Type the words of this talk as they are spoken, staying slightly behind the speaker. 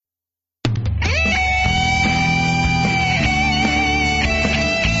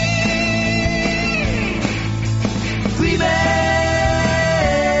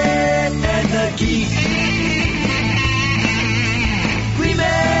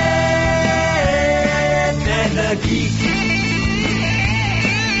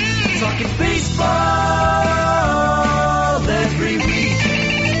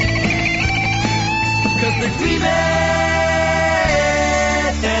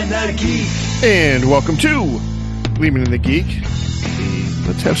and the Geek. And welcome to Gleaming in the Geek, the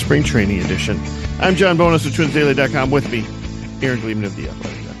Let's Have Spring Training edition. I'm John Bonus of TwinsDaily.com. With me, Aaron Gleaming of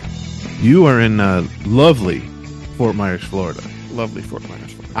TheAthletic.com. You are in lovely Fort Myers, Florida. Lovely Fort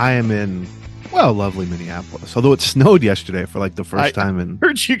Myers, Florida. I am in, lovely Minneapolis. Although it snowed yesterday for like the first time in. I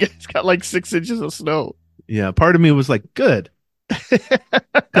heard you guys got like 6 inches of snow. Yeah, part of me was like, good.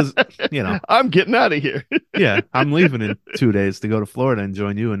 Because, I'm getting out of here. Yeah, I'm leaving in 2 days to go to Florida and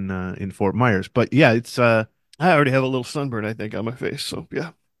join you in Fort Myers. But yeah, it's I already have a little sunburn, I think, on my face. So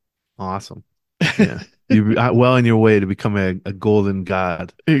yeah, awesome. Yeah, you're well on your way to become a golden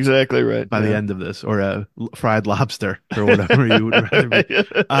god. Exactly right. By the end of this, or a fried lobster, or whatever you would rather be.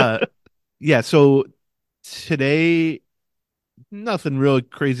 Yeah. So today, nothing really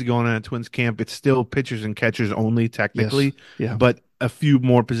crazy going on at Twins camp. It's still pitchers and catchers only, technically. Yes. Yeah. But a few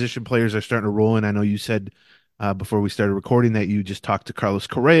more position players are starting to roll in. I know you said before we started recording that you just talked to Carlos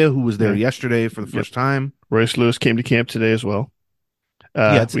Correa, who was there yesterday for the first time. Royce Lewis came to camp today as well. We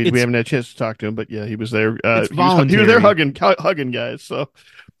haven't had a chance to talk to him, but yeah, he was there. He was there hugging guys. So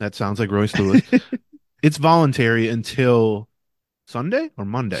that sounds like Royce Lewis. It's voluntary until Sunday or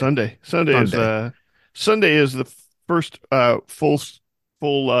Monday. Sunday is the first full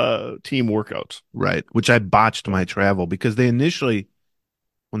team workouts. Right, which I botched my travel because they initially,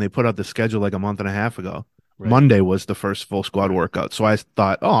 when they put out the schedule like a month and a half ago, Monday was the first full squad workout. So I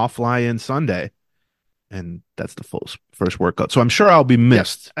thought, I'll fly in Sunday. And that's the first workout. So I'm sure I'll be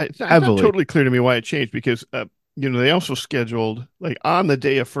missed heavily. It's not totally clear to me why it changed because, they also scheduled, like on the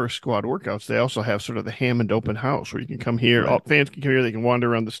day of first squad workouts, they also have sort of the Hammond open house where you can come here. Right. All fans can come here. They can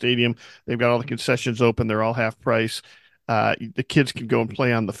wander around the stadium. They've got all the concessions open. They're all half price. The kids can go and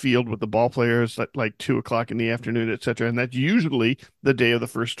play on the field with the ball players at like 2:00 in the afternoon, et cetera. And that's usually the day of the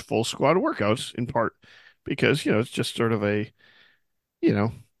first full squad workouts, in part because, it's just sort of a,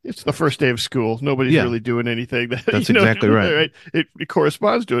 it's the first day of school. Nobody's really doing anything. That's exactly right. It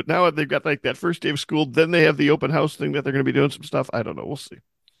corresponds to it. Now they've got like that first day of school. Then they have the open house thing that they're going to be doing some stuff. I don't know. We'll see.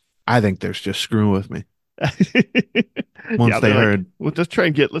 I think they're just screwing with me. Once they heard, well, let's try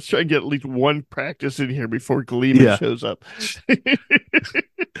and get at least one practice in here before Gleeman shows up.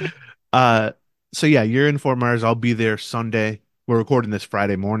 So yeah, you're in Fort Myers. I'll be there Sunday. We're recording this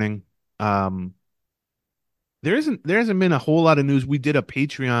Friday morning. There hasn't been a whole lot of news. We did a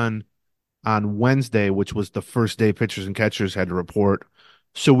Patreon on Wednesday, which was the first day pitchers and catchers had to report.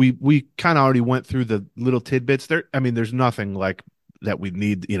 So we kind of already went through the little tidbits there. I mean, there's nothing like that we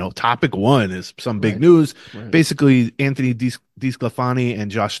need. Topic one is some big news. Right. Basically, Anthony DeSclafani and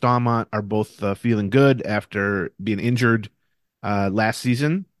Josh Staumont are both feeling good after being injured last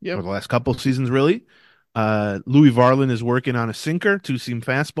season, or the last couple of seasons, really. Louis Varland is working on a sinker, two-seam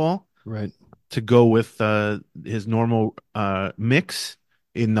fastball. Right. To go with his normal mix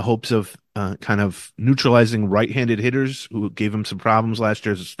in the hopes of kind of neutralizing right-handed hitters who gave him some problems last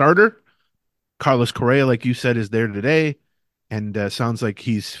year as a starter. Carlos Correa, like you said, is there today, and sounds like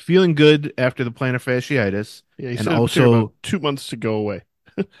he's feeling good after the plantar fasciitis. Yeah, he said also about 2 months to go away.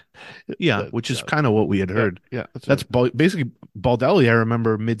 Which is kind of what we had heard. Yeah, that's basically Baldelli. I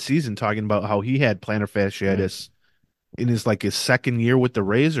remember mid-season talking about how he had plantar fasciitis. In his second year with the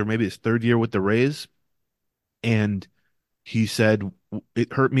Rays, or maybe his third year with the Rays. And he said,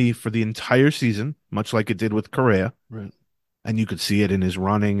 it hurt me for the entire season, much like it did with Correa. Right. And you could see it in his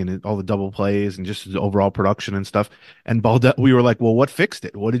running and all the double plays and just his overall production and stuff. And we were like, well, what fixed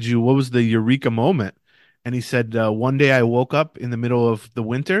it? What was the eureka moment? And he said, one day I woke up in the middle of the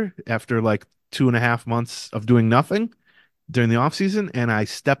winter after like 2.5 months of doing nothing during the off season. And I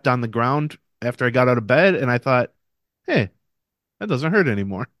stepped on the ground after I got out of bed and I thought, hey, that doesn't hurt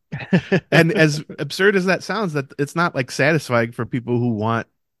anymore. And as absurd as that sounds, that it's not like satisfying for people who want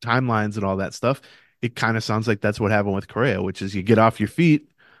timelines and all that stuff. It kind of sounds like that's what happened with Correa, which is you get off your feet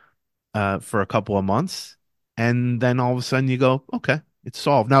for a couple of months, and then all of a sudden you go, okay, it's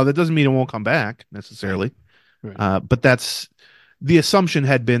solved. Now that doesn't mean it won't come back necessarily, but that's the assumption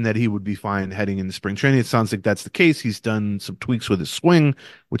had been that he would be fine heading into spring training. It sounds like that's the case. He's done some tweaks with his swing,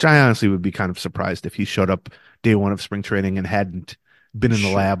 which I honestly would be kind of surprised if he showed up day one of spring training and hadn't been in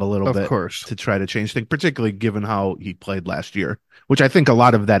the lab a little bit to try to change things, particularly given how he played last year, which I think a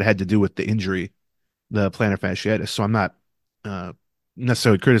lot of that had to do with the injury, the plantar fasciitis. So I'm not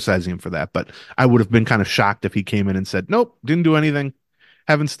necessarily criticizing him for that, but I would have been kind of shocked if he came in and said, nope, didn't do anything,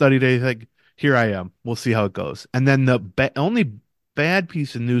 haven't studied anything. Here I am. We'll see how it goes. And then the only bad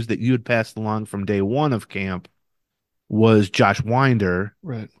piece of news that you had passed along from day one of camp was Josh Winder,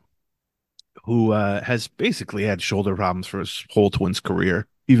 right, who has basically had shoulder problems for his whole Twins career,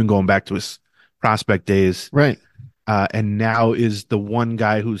 even going back to his prospect days. Right. and now is the one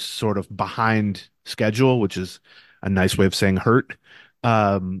guy who's sort of behind schedule, which is a nice way of saying hurt.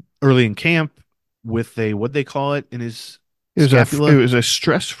 Early in camp with a what they call it in his It scapula. was a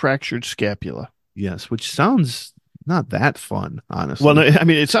stress fractured scapula. Yes, which sounds not that fun, Well, no, honestly. I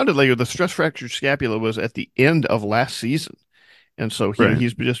mean, it sounded like the stress fractured scapula was at the end of last season, and so Right.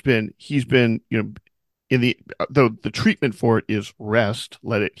 he's been in the treatment for it is rest,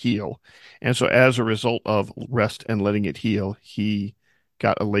 let it heal, and so as a result of rest and letting it heal, he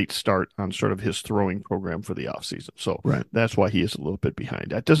got a late start on sort of his throwing program for the off season. So Right. that's why he is a little bit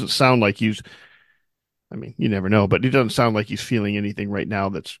behind. That doesn't sound like he's. I mean, you never know, but it doesn't sound like he's feeling anything right now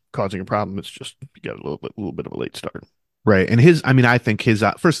that's causing a problem. It's just he got little bit of a late start. Right. And his, I mean, I think his,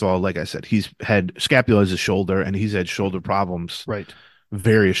 first of all, like I said, he's had scapula as his shoulder and he's had shoulder problems, Right.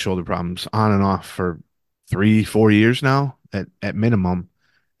 various shoulder problems on and off for 3, 4 years now at minimum.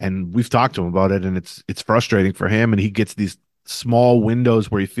 And we've talked to him about it and it's frustrating for him. And he gets these small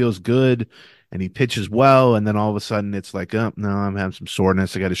windows where he feels good and he pitches well. And then all of a sudden it's like, oh, no, I'm having some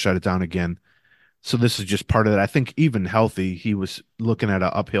soreness. I got to shut it down again. So this is just part of that. I think even healthy, he was looking at an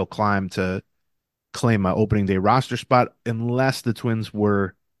uphill climb to claim an opening day roster spot unless the Twins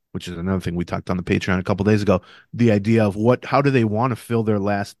were, which is another thing we talked on the Patreon a couple days ago, the idea of how do they want to fill their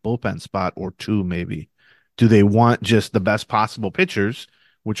last bullpen spot or two, maybe? Do they want just the best possible pitchers,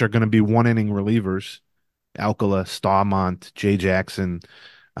 which are going to be one inning relievers, Alcala, Stawmont, Jay Jackson,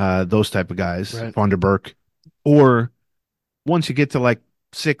 those type of guys, Right. Vanderberg, or once you get to like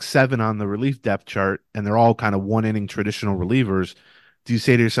 6, 7 on the relief depth chart, and they're all kind of one inning traditional relievers, do you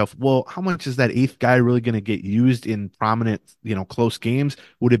say to yourself, well, how much is that eighth guy really going to get used in prominent, close games?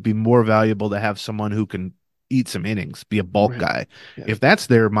 Would it be more valuable to have someone who can eat some innings, be a bulk Right. guy? Yeah. If that's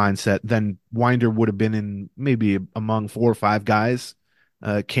their mindset, then Winder would have been in maybe among 4 or 5 guys,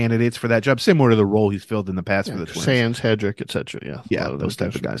 candidates for that job, similar to the role he's filled in the past for Yeah. the Twins. Sands, Hedrick, etc. Yeah. A Yeah, lot of those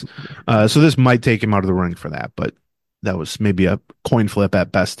those type guys of guys. are So this might take him out of the running for that, but that was maybe a coin flip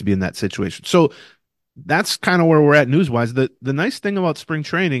at best to be in that situation. So that's kind of where we're at news wise. The nice thing about spring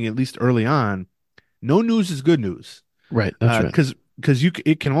training, at least early on, no news is good news. right. That's right. Because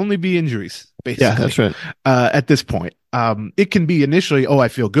it can only be injuries Yeah, that's basically right. at this point. It can be initially, oh, I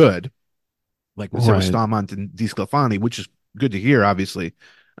feel good, like we said with Right. Stamont and DeSclafani, which is good to hear. Obviously,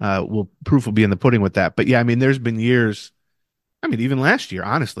 proof will be in the pudding with that. But yeah, I mean, there's been years. I mean, even last year,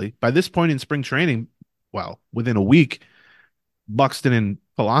 honestly, by this point in spring training, well, within a week, Buxton and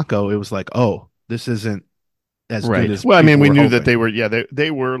Polanco, it was like, oh, this isn't as good Right. as Well, I mean, people we were knew that hoping.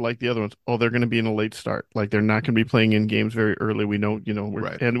 they were like the other ones. Oh, they're going to be in a late start. Like they're not going to be playing in games very early. We know,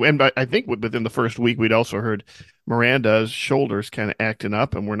 Right. I think within the first week, we'd also heard Miranda's shoulders kind of acting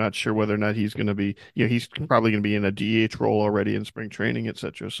up, and we're not sure whether or not he's going to be, he's probably going to be in a DH role already in spring training,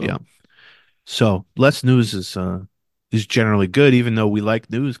 etc. So, Yeah. So less news is generally good, even though we like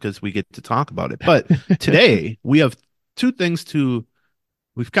news because we get to talk about it. But today we have two things to.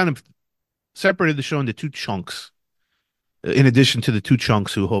 We've kind of separated the show into two chunks. In addition to the two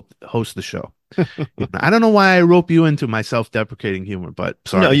chunks who host the show. I don't know why I rope you into my self-deprecating humor, but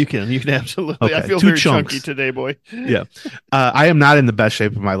no, sorry. you can absolutely. I Okay, feel two very chunky chunks. today, boy. Yeah. I am not in the best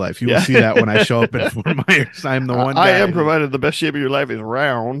shape of my life. You will Yeah. see that when I show up in Fort Myers. I'm the one I am guy who, provided the best shape of your life is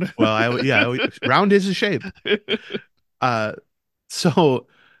round. well, round is a shape. Uh, so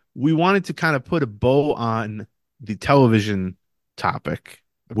we wanted to kind of put a bow on the television topic,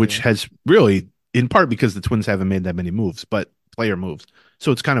 which Okay. has really, in part because the Twins haven't made that many moves, but player moves.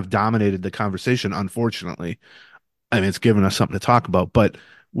 So it's kind of dominated the conversation, unfortunately. I mean, it's given us something to talk about, but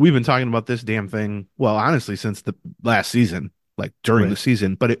we've been talking about this damn thing, well, honestly, since the last season, like during the Right.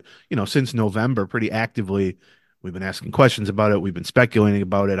 season, but since November, pretty actively, we've been asking questions about it. We've been speculating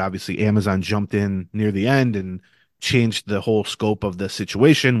about it. Obviously, Amazon jumped in near the end and changed the whole scope of the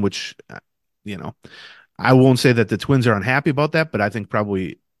situation, which, you know, I won't say that the Twins are unhappy about that, but I think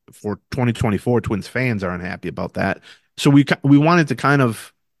probably for 2024, Twins fans are unhappy about that. So we wanted to kind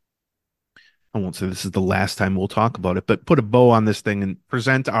of, I won't say this is the last time we'll talk about it, but put a bow on this thing and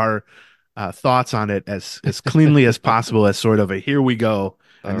present our thoughts on it as cleanly as possible, as sort of a here we go,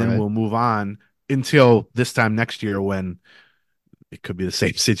 All and then right. we'll move on until this time next year when it could be the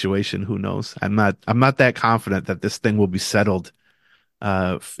same situation. Who knows? I'm not that confident that this thing will be settled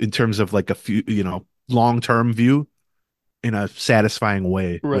in terms of like a few, long term view in a satisfying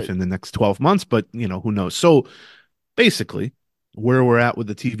way Right. within the next 12 months. But who knows? So basically, where we're at with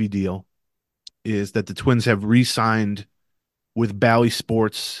the TV deal is that the Twins have re-signed with Bally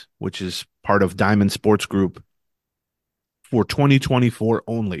Sports, which is part of Diamond Sports Group, for 2024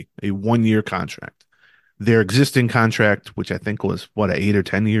 only, a 1 year contract. Their existing contract, which I think was what, an 8 or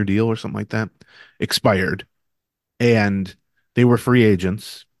 10 year deal or something like that, expired. and they were free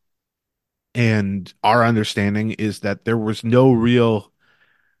agents. And our understanding is that there was no real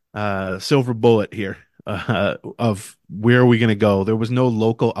silver bullet here of where are we going to go. There was no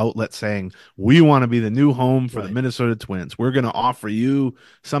local outlet saying we want to be the new home for the Right. Minnesota Twins. We're going to offer you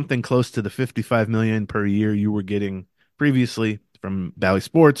something close to the 55 million per year you were getting previously from Bally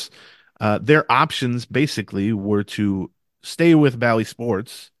Sports. Their options basically were to stay with Bally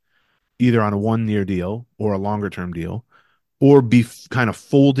Sports either on a 1 year deal or a longer term deal, or be kind of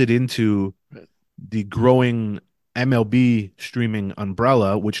folded into Right. the growing MLB streaming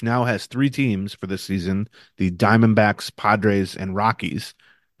umbrella, which now has three teams for this season: the Diamondbacks, Padres, and Rockies.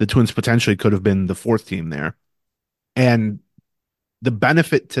 The Twins potentially could have been the fourth team there. And the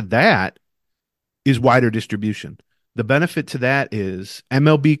benefit to that is wider distribution. The benefit to that is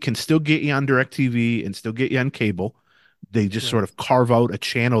MLB can still get you on DirecTV and still get you on cable. They just sort Right. of carve out a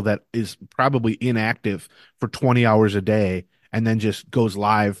channel that is probably inactive for 20 hours a day and then just goes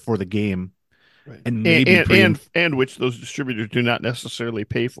live for the game Right. and And, maybe and pre and and which those distributors do not necessarily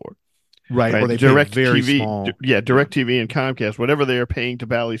pay for. right, or Right. they pay Direct very TV, small. yeah, Yeah, Direct TV and Comcast, whatever they are paying to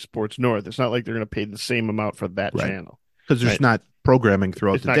Bally Sports North, it's not like they're going to pay the same amount for that right. channel. Because there's Right. not programming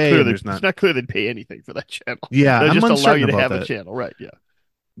throughout It's the not day, clear and that there's it's not. not clear they'd pay anything for that channel. Yeah, They'll I'm just allow uncertain you to about have a that. channel. Right. Yeah.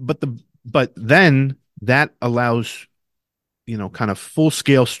 But then that allows kind of full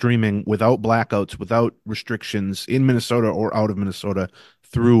scale streaming without blackouts, without restrictions in Minnesota or out of Minnesota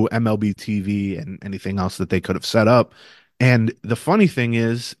through MLB TV and anything else that they could have set up. And the funny thing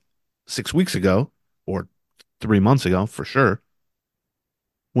is, 6 weeks ago, or 3 months ago for sure,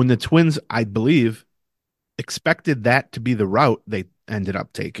 when the Twins, I believe, expected that to be the route they ended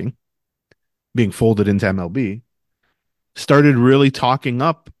up taking, being folded into MLB, started really talking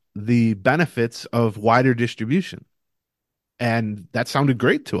up the benefits of wider distribution. And that sounded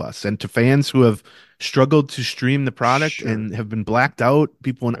great to us and to fans who have struggled to stream the product Sure. and have been blacked out.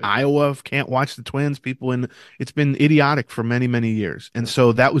 People in Right. Iowa can't watch the Twins. People in It's been idiotic for many, many years. And Right.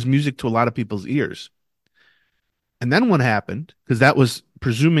 so that was music to a lot of people's ears. And then what happened? Because that was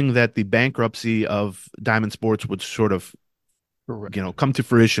presuming that the bankruptcy of Diamond Sports would sort of, Correct. come to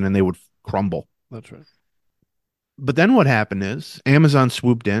fruition and they would crumble. That's right. But then what happened is Amazon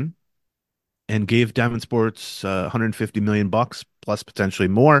swooped in and gave Diamond Sports 150 million bucks plus potentially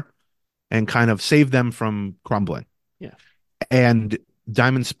more and kind of saved them from crumbling. Yeah. And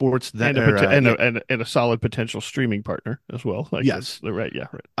Diamond Sports that And a or yeah, and a solid potential streaming partner as well. Like that's yes. the right. Yeah.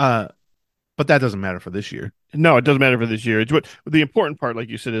 Right. Uh but that doesn't matter for this year. No, it doesn't matter for this year. It's what the important part, like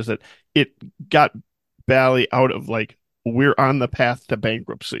you said, is that it got Bally out of like we're on the path to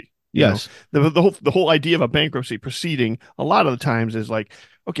bankruptcy. You know, Yes. the whole idea of a bankruptcy proceeding a lot of the times is like,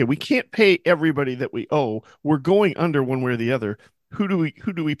 okay, we can't pay everybody that we owe. We're going under one way or the other. Who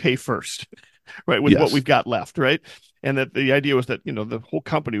do we pay first? Right, with what Yes. we've got left, right? And that the idea was that the whole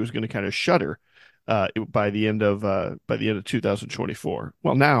company was going to kind of shutter by the end of 2024.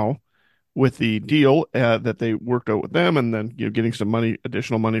 Well, now with the deal that they worked out with them, and then getting some money,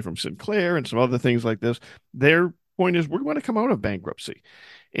 additional money from Sinclair, and some other things like this. Their point is we're going to come out of bankruptcy,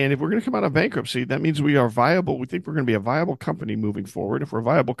 and if we're going to come out of bankruptcy, that means we are viable. We think we're going to be a viable company moving forward. If we're a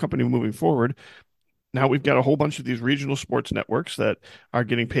viable company moving forward, now we've got a whole bunch of these regional sports networks that are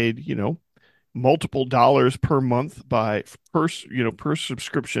getting paid, multiple dollars per month per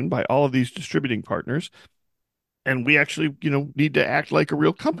subscription by all of these distributing partners, and we actually need to act like a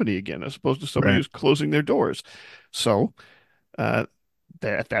real company again as opposed to somebody Right. who's closing their doors. So uh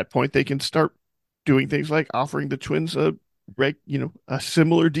at that point they can start doing things like offering the Twins a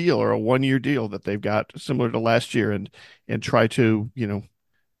similar deal or a 1 year deal that they've got similar to last year, and try to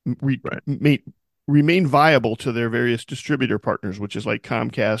re, Right. remain viable to their various distributor partners, which is like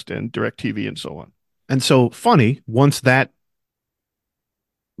Comcast and DirecTV and so on. And so funny, once that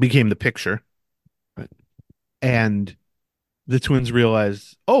became the picture Right. and the Twins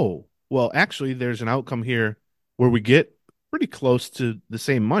realized, oh, well, actually, there's an outcome here where we get pretty close to the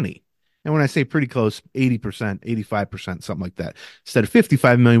same money. And when I say pretty close, 80%, 85%, something like that. Instead of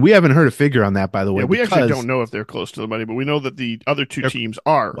 55 million, we haven't heard a figure on that, by the Yeah, way, we actually don't because know if they're close to the money, but we know that the other two they're, teams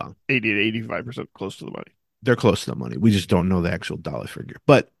are well, 80 to 85% close to the money. they're close to the money. We just don't know the actual dollar figure.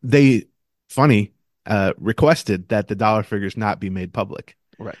 But they, funny, requested that the dollar figures not be made public.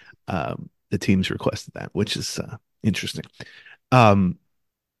 Right. The teams requested that, which is interesting. Um,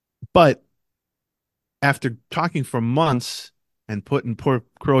 but after talking for months and putting poor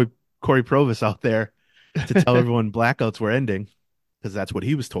Corey Provis out there to tell everyone blackouts were ending, because that's what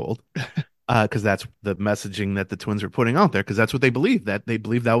he was told, because that's the messaging that the Twins were putting out there, because that's what they believe,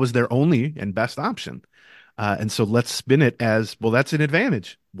 that was their only and best option. And so let's spin it as well. That's an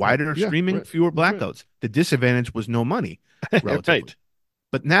advantage. Wider Yeah, streaming, right. fewer That's right. blackouts. The disadvantage was no money, relatively. Right.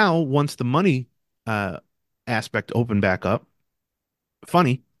 But now, once the money uh, aspect opened back up,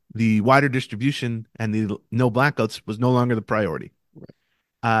 funny, the wider distribution and the no blackouts was no longer the priority.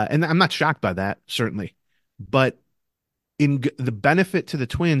 And I'm not shocked by that, certainly. But the benefit to the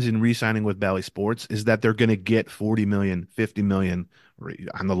Twins in re-signing with Bally Sports is that they're going to get 40 million, 50 million, or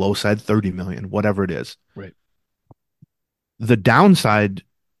on the low side 30 million, whatever it is. Right. The downside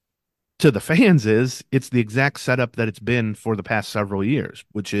to the fans is it's the exact setup that it's been for the past several years,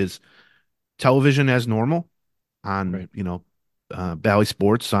 which is television as normal on, Right. Bally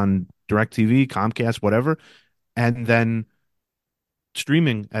Sports on DirecTV, Comcast, whatever, and then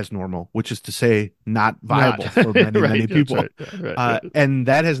streaming as normal, which is to say, not Not viable for many, right. many That's people. right. Yeah, right. Right. And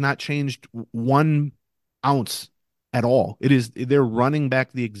that has not changed 1 ounce at all. They're running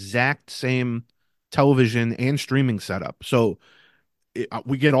back the exact same television and streaming setup. So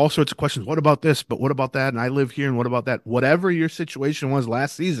we get all sorts of questions. What about this? But what about that? And I live here. And what about that? Whatever your situation was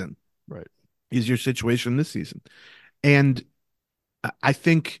last season Right. is your situation this season. And I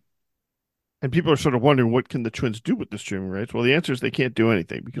think, And people are sort of wondering what can the Twins do with the streaming rights? Well, the answer is they can't do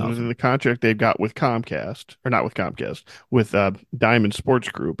anything because within nothing. the contract they've got with Comcast, or not with Comcast, with Diamond Sports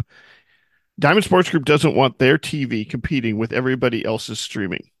Group. Diamond Sports Group doesn't want their TV competing with everybody else's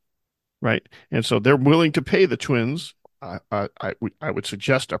streaming, right? And so they're willing to pay the Twins. I would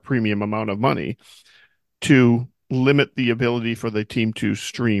suggest a premium amount of money to limit the ability for the team to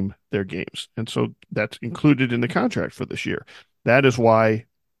stream their games. And so that's included in the contract for this year. That is why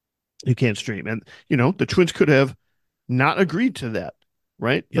you can't stream. And, the Twins could have not agreed to that,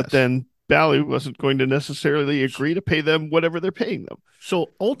 right? But Yes. then Bally wasn't going to necessarily agree to pay them whatever they're paying them. So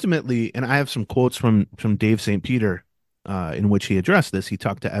ultimately, and I have some quotes from Dave St. Peter, in which he addressed this. He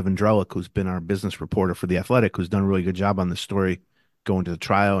talked to Evan Drellick, who's been our business reporter for The Athletic, who's done a really good job on this story, going to the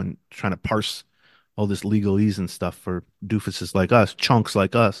trial and trying to parse all this legalese and stuff for doofuses like us, chunks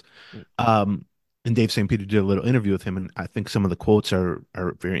like us. Um, and Dave St. Peter did a little interview with him, and I think some of the quotes are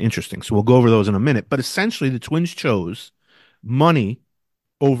very interesting. So we'll go over those in a minute. But essentially, the Twins chose money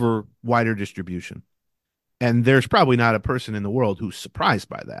over wider distribution. And there's probably not a person in the world who's surprised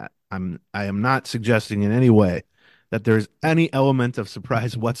by that. I am not suggesting in any way that there's any element of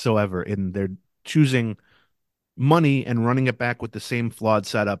surprise whatsoever in their choosing money and running it back with the same flawed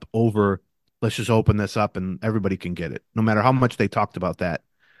setup over, let's just open this up and everybody can get it. No matter how much they talked about that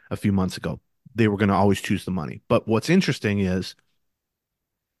a few months ago, they were going to always choose the money. But what's interesting is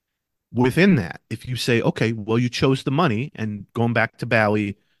within that, if you say, okay, well, you chose the money and going back to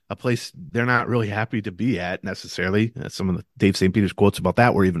Bally, a place they're not really happy to be at necessarily. Some of the Dave St. Peter's quotes about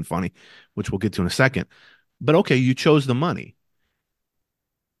that were even funny, which we'll get to in a second. But okay, you chose the money.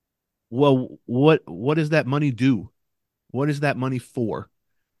 Well, what does that money do? What is that money for?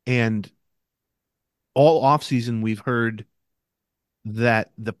 And all offseason, we've heard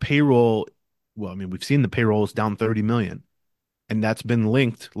that the payroll, well, I mean, we've seen the payroll is down 30 million, and that's been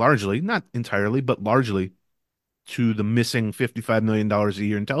linked largely, not entirely, but largely to the missing $55 million dollars a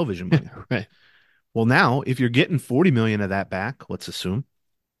year in television money. Right. Well, now if you're getting 40 million of that back, let's assume,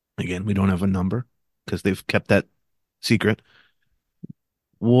 again, we don't have a number because they've kept that secret.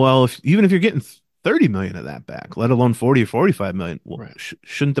 Well, even if you're getting 30 million of that back, let alone 40 or 45 million, well, Right.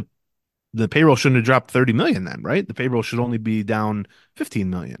 shouldn't the payroll shouldn't have dropped 30 million then, right? The payroll should only be down 15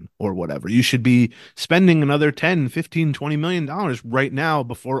 million or whatever. You should be spending another 10, 15, 20 million dollars right now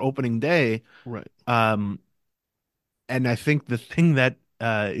before opening day. Right. Um, and I think the thing that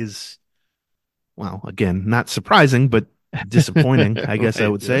is, well, again, not surprising, but disappointing, I guess I Right.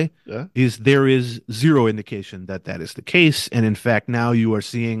 would Yeah. say, Yeah. is there is zero indication that that is the case. And in fact, now you are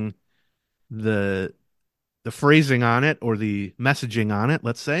seeing the phrasing on it or the messaging on it,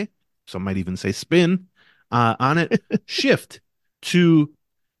 let's say, some might even say spin on it, shift to,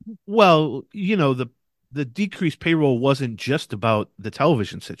 well, the decreased payroll wasn't just about the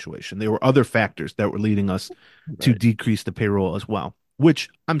television situation. There were other factors that were leading us to Right. decrease the payroll as well, which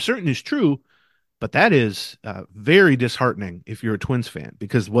I'm certain is true. But that is very disheartening if you're a Twins fan,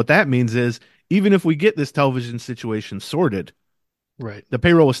 because what that means is even if we get this television situation sorted, Right. the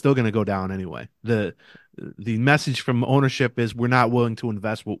payroll is still going to go down anyway. The message from ownership is we're not willing to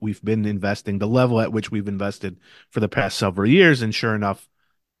invest what we've been investing, the level at which we've invested for the past several years. And sure enough,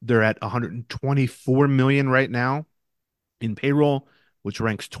 they're at 124 million right now in payroll, which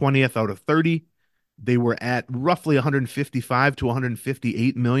ranks 20th out of 30. They were at roughly 155 to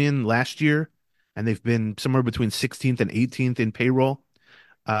 158 million last year, and they've been somewhere between 16th and 18th in payroll.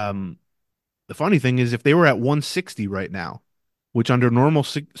 Um, the funny thing is, if they were at 160 right now, which under normal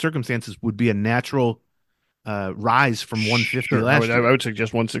circumstances would be a natural rise from 150 Sure. I would last I year. would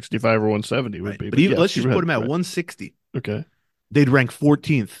suggest 165 or 170 would Right. be, But but even yes, let's you just put had them at right. 160. Okay. They'd rank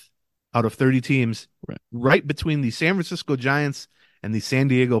 14th out of 30 teams, Right. right between the San Francisco Giants and the San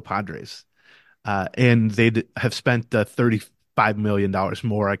Diego Padres. And they'd have spent $35 million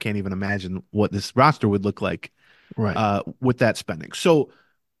more. I can't even imagine what this roster would look like Right. with that spending. So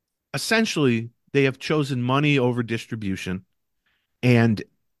essentially, they have chosen money over distribution. And,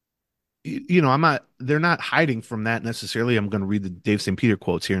 I'm not, they're not hiding from that necessarily. I'm going to read the Dave St. Peter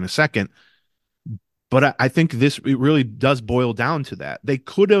quotes here in a second. But I think it really does boil down to that. They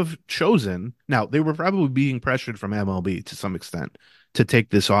could have chosen. Now, they were probably being pressured from MLB to some extent to take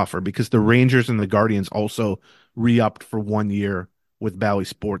this offer because the Rangers and the Guardians also re-upped for 1 year with Bally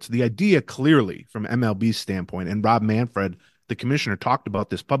Sports. The idea clearly from MLB's standpoint, and Rob Manfred, the commissioner, talked about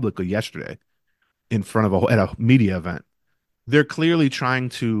this publicly yesterday in front of at a media event. They're clearly trying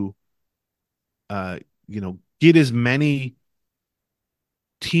to, get as many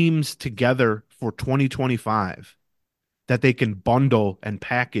teams together for 2025 that they can bundle and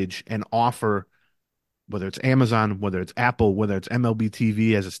package and offer, whether it's Amazon, whether it's Apple, whether it's MLB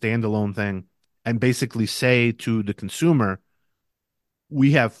TV as a standalone thing, and basically say to the consumer,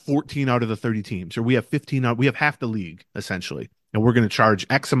 we have 14 out of the 30 teams, or we have 15 out, we have half the league essentially. And we're going to charge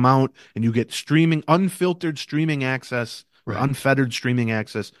X amount, and you get unfiltered streaming access or Right. unfettered streaming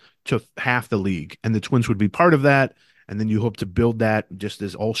access to half the league. And the Twins would be part of that. And then you hope to build that just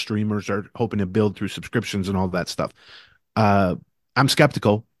as all streamers are hoping to build through subscriptions and all that stuff. Uh, I'm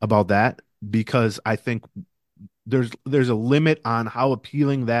skeptical about that because I think there's a limit on how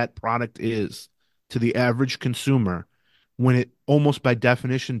appealing that product is to the average consumer when it almost by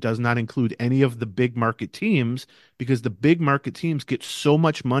definition does not include any of the big market teams because the big market teams get so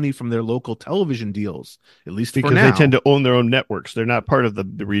much money from their local television deals, at least for Because they tend now. to own their own networks. They're not part of the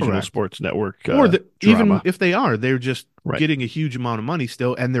regional Correct. sports network Or even drama. if they are, they're just Right. getting a huge amount of money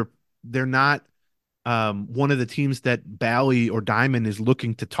still, and they're not one of the teams that Bally or Diamond is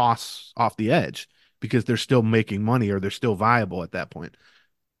looking to toss off the edge because they're still making money or they're still viable at that point.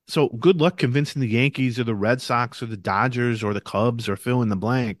 So good luck convincing the Yankees or the Red Sox or the Dodgers or the Cubs or fill in the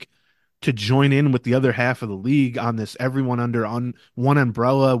blank to join in with the other half of the league on this everyone under one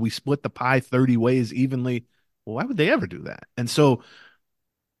umbrella. We split the pie 30 ways evenly. Well, why would they ever do that? And so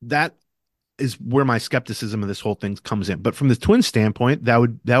that is where my skepticism of this whole thing comes in. But from the Twins standpoint, that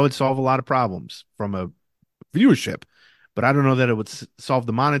would solve a lot of problems from a viewership. But I don't know that it would solve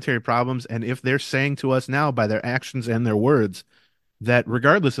the monetary problems. And if they're saying to us now by their actions and their words that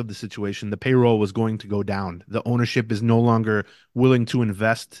regardless of the situation, the payroll was going to go down, the ownership is no longer willing to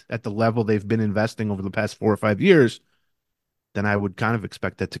invest at the level they've been investing over the past 4 or 5 years, then I would kind of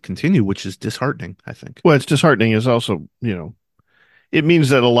expect that to continue, which is disheartening, I think. Well, it's disheartening is also, it means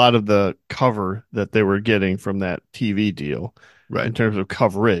that a lot of the cover that they were getting from that TV deal Right. in terms of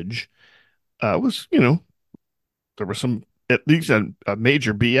coverage was, there was some, at least a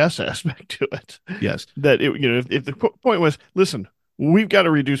major BS aspect to it. Yes. That if the point was, listen, we've got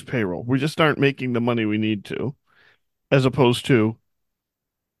to reduce payroll. We just aren't making the money we need to, as opposed to,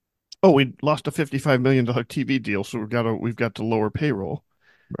 oh, we lost a $55 million TV deal, so we've got to lower payroll.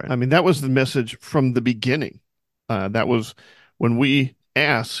 Right. I mean, that was the message from the beginning. That was when we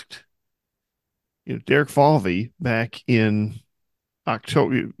asked, Derek Falvey back in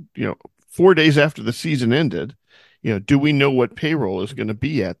October, 4 days after the season ended, do we know what payroll is going to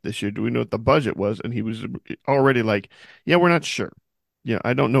be at this year? Do we know what the budget was? And he was already like, yeah, we're not sure. Yeah,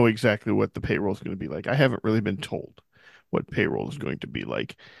 I don't know exactly what the payroll is going to be like. I haven't really been told what payroll is going to be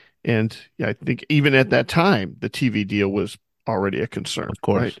like. And yeah, I think even at that time, the TV deal was already a concern, Of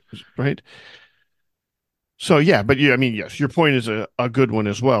course. right? Right. So yeah, but yeah, I mean, yes, your point is a good one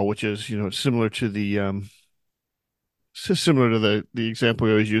as well, which is, similar to the example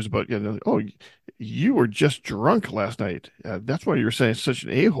we always use about, oh, you were just drunk last night. That's why you're saying such an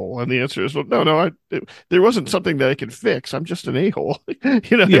a-hole. And the answer is, well, no, no, there wasn't something that I can fix. I'm just an a-hole. You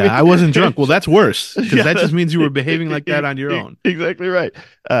know what Yeah, I wasn't I drunk. Well, that's worse because yeah, that just means you were behaving like that on your own. exactly right.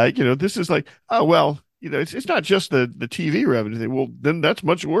 This is like, oh, well, it's not just the TV revenue thing. Well, then that's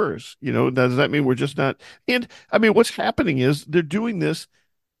much worse. Does that mean we're just not? And I mean, what's happening is they're doing this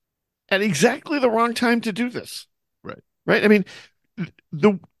at exactly the wrong time to do this. Right. Right. I mean,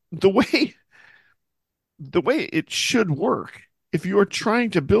 the the way the way it should work, if you're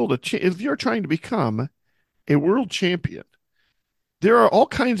trying to if you're trying to become a world champion, there are all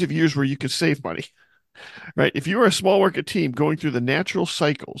kinds of years where you could save money, right? If you're a small market team going through the natural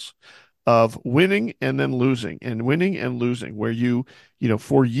cycles of winning and then losing and winning and losing, where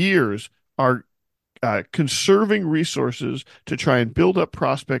for years are conserving resources to try and build up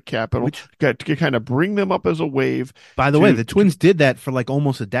prospect capital, Which, to kind of bring them up as a wave by the way, to, the Twins did that for like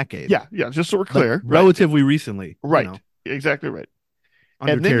almost a decade, yeah, yeah, just so we're like clear, right, relatively recently, right, exactly right.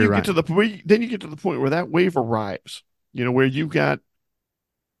 under And then Terry you get to Ryan. the point where that wave arrives, where you've got,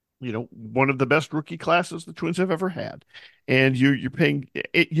 one of the best rookie classes the Twins have ever had, and you're paying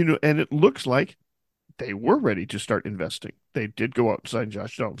it, and it looks like they were ready to start investing. They did go out and sign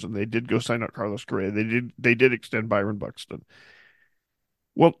Josh Donaldson. They did go sign out Carlos Correa. They did extend Byron Buxton.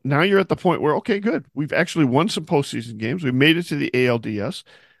 Well, now you're at the point where, okay, good. We've actually won some postseason games. We made it to the ALDS.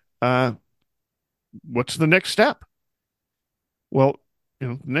 Uh, what's the next step? Well,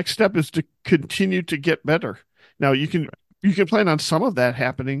 the next step is to continue to get better. Now you can plan on some of that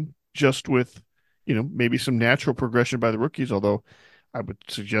happening just with, maybe some natural progression by the rookies, although I would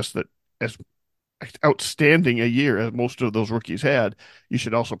suggest that as outstanding a year as most of those rookies had, you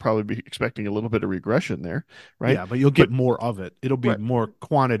should also probably be expecting a little bit of regression there, right? Yeah, but you'll But get more of it. It'll be right, more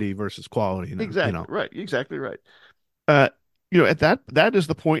quantity versus quality now, exactly right, exactly right. Uh, at that is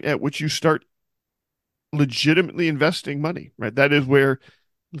the point at which you start legitimately investing money, right? That is where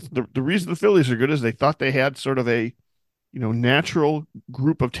the reason the Phillies are good is they thought they had sort of a natural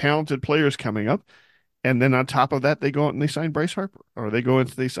group of talented players coming up. And then on top of that, they go out and they sign Bryce Harper, or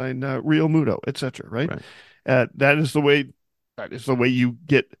they sign Real Muto, etc. Right? right, That is the way. That is the way you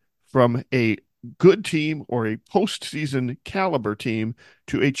get from a good team or a postseason caliber team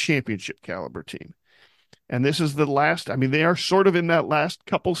to a championship caliber team. And this is the last. I mean, they are sort of in that last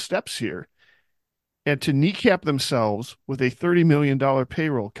couple steps here. And to kneecap themselves with a $30 million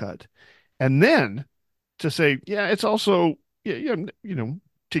payroll cut, and then to say, yeah, it's also, yeah, yeah,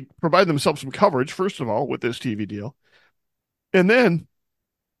 to provide themselves some coverage, first of all, with this TV deal. And then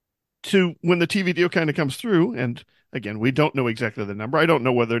to when the TV deal kind of comes through, and again, we don't know exactly the number. I don't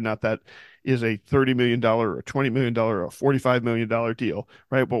know whether or not that is a $30 million or a $20 million or a $45 million deal,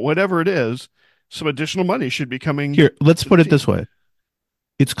 right? But whatever it is, some additional money should be coming here, let's to the put it team. this way.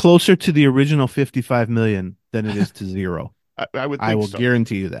 It's closer to the original 55 million than it is to zero. I would I think will so.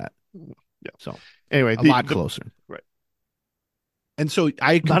 guarantee you that. Yeah. So, Anyway, a the lot the closer. right. And so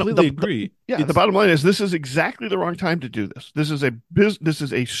I Bottom, completely agree. yeah, the It's bottom line is this is exactly the wrong time to do this. This is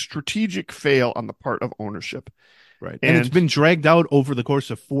a strategic fail on the part of ownership. right. And it's And been dragged out over the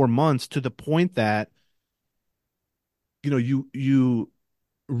course of 4 months to the point that, you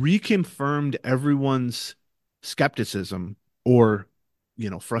reconfirmed everyone's skepticism or,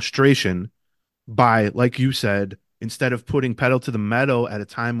 frustration by, like you said, instead of putting pedal to the metal at a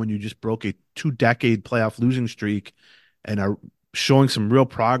time when you just broke a 2-decade playoff losing streak and are showing some real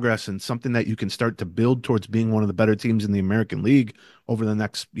progress and something that you can start to build towards being one of the better teams in the American League over the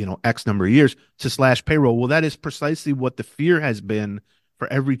next, X number of years to slash payroll. Well, that is precisely what the fear has been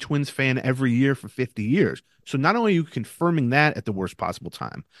for every Twins fan every year for 50 years. So not only are you confirming that at the worst possible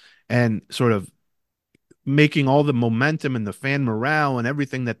time and sort of making all the momentum and the fan morale and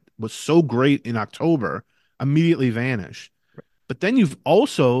everything that was so great in October immediately vanish. But then you've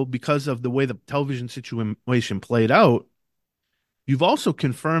also, because of the way the television situation played out, you've also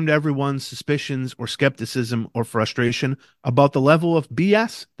confirmed everyone's suspicions or skepticism or frustration about the level of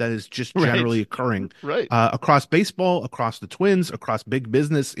BS that is just right, generally occurring right. across baseball, across the Twins, across big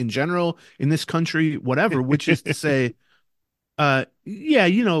business in general in this country, whatever, which is to say,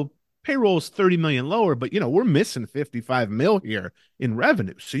 yeah, payroll's 30 million lower, but we're missing 55 mil here in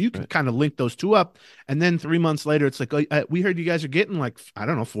revenue. So you can Right. kind of link those two up. And then 3 months later, it's like, we heard you guys are getting like, I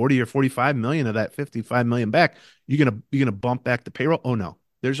don't know, 40 or 45 million of that 55 million back. You're gonna bump back the payroll. Oh no,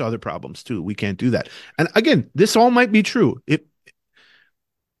 there's other problems too. We can't do that. And again, this all might be true. It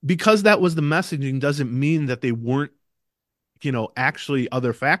because that was the messaging doesn't mean that they weren't, actually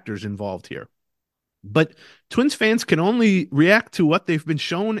other factors involved here. But Twins fans can only react to what they've been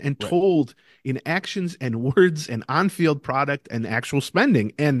shown and Right. told in actions and words and on-field product and actual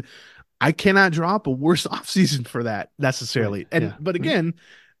spending. And I cannot draw up a worse offseason for that Right. necessarily. And Yeah. but Right. again,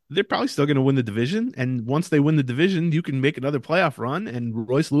 they're probably still going to win the division. And once they win the division, you can make another playoff run, and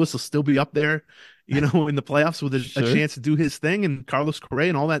Royce Lewis will still be up there, in the playoffs with a Sure. chance to do his thing, and Carlos Correa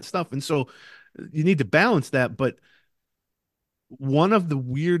and all that stuff. And so you need to balance that. But one of the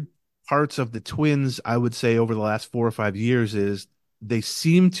weird parts of the Twins, I would say, over the last 4 or 5 years is they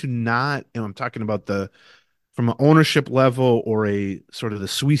seem to not, and I'm talking about the from an ownership level or a sort of the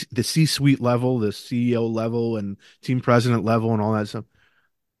C-suite level, the CEO level and team president level and all that stuff.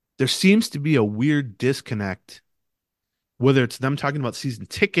 There seems to be a weird disconnect, whether it's them talking about season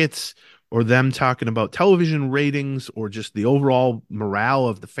tickets or them talking about television ratings or just the overall morale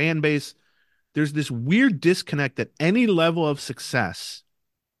of the fan base. There's this weird disconnect that any level of success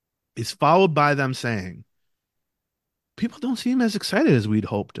is followed by them saying, people don't seem as excited as we'd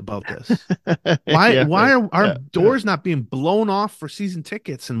hoped about this. Yeah, Why right. are our Yeah, yeah, doors not being blown off for season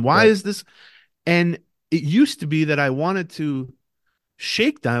tickets? And why right, is this? And it used to be that I wanted to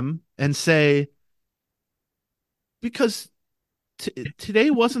shake them and say, because today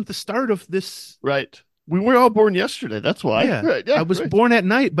wasn't the start of this. right. We were all born yesterday. That's why. Yeah, Right. I Yeah, was right. born at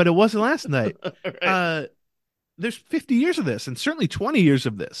night, but it wasn't last night. Right. Uh, there's 50 years of this, and certainly 20 years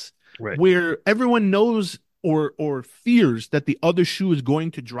of this, Right. where everyone knows or fears that the other shoe is going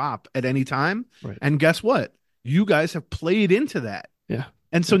to drop at any time. Right. And guess what? You guys have played into that. Yeah.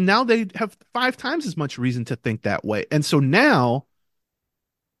 And so Yeah. now they have 5 times as much reason to think that way. And so now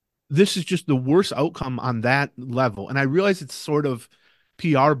this is just the worst outcome on that level. And I realize it's sort of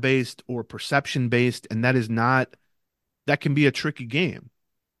PR based or perception based, and that is not, that can be a tricky game.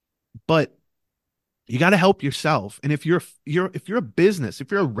 But you got to help yourself. And if you're a business,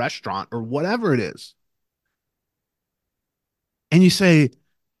 if you're a restaurant or whatever it is, and you say,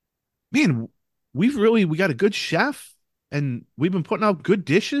 "Man, we got a good chef and we've been putting out good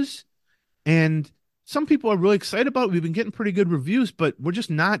dishes and some people are really excited about it. We've been getting pretty good reviews, but we're just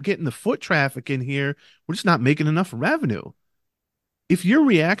not getting the foot traffic in here. We're just not making enough revenue." If your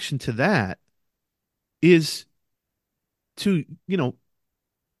reaction to that is to,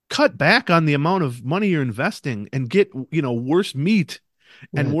 cut back on the amount of money you're investing and get, worse meat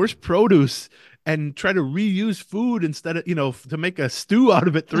and Right. worse produce and try to reuse food instead of, to make a stew out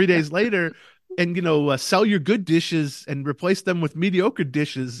of it 3 days later and, sell your good dishes and replace them with mediocre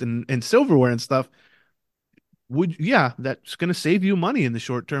dishes and silverware and stuff, yeah, that's going to save you money in the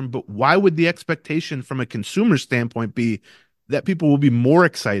short term. But why would the expectation from a consumer standpoint be that people will be more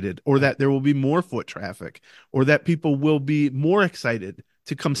excited or Right. that there will be more foot traffic or that people will be more excited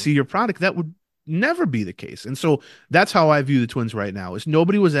to come Mhm. see your product? That would never be the case. And so that's how I view the Twins right now is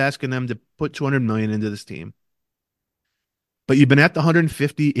nobody was asking them to put 200 million into this team. But you've been at the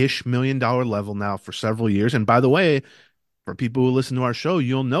 150-ish million-dollar level now for several years. And by the way, for people who listen to our show,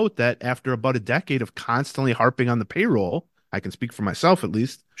 you'll note that after about a decade of constantly harping on the payroll, I can speak for myself at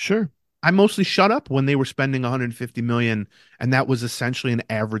least, Sure. I mostly shut up when they were spending 150 million and that was essentially an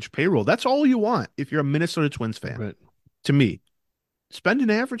average payroll. That's all you want if you're a Minnesota Twins fan. Right. To me, spend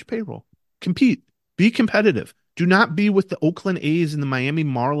an average payroll. Compete. Be competitive. Do not be with the Oakland A's and the Miami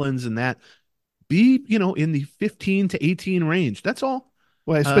Marlins and that. Be, in the 15 to 18 range. That's all.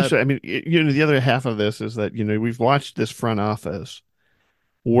 Well, Uh especially, I mean, the other half of this is that, we've watched this front office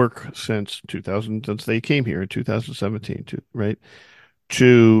work since 2000, since they came here in 2017, right?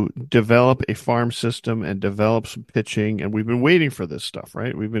 To develop a farm system and develop some pitching. And we've been waiting for this stuff,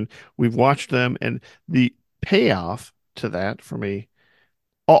 right? We've watched them and the payoff to that for me,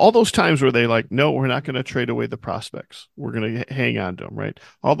 all those times where they like, no, we're not going to trade away the prospects. We're going to hang on to them, right?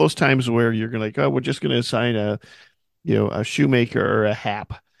 All those times where you're going to like, oh, we're just going to assign a shoemaker or a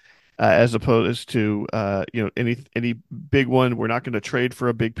hap as opposed to any big one. We're not going to trade for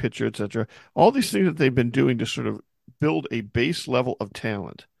a big pitcher, etc. All these things that they've been doing to sort of build a base level of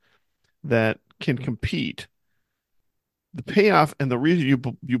talent that can compete. The payoff and the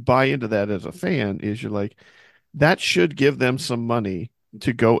reason you buy into that as a fan is you're like that should give them some money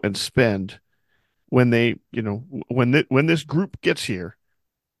to go and spend when when this group gets here.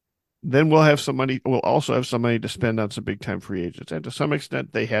 Then we'll have some money. We'll also have some money to spend on some big time free agents. And to some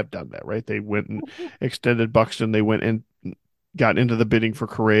extent, they have done that, right? They went and extended Buxton. They went and got into the bidding for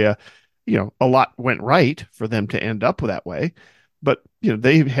Correa. A lot went right for them to end up that way, but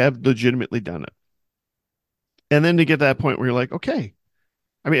they have legitimately done it. And then to get to that point where you're like, okay,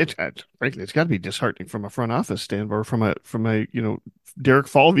 I mean, frankly, it's got to be disheartening from a front office standpoint, or from a Derek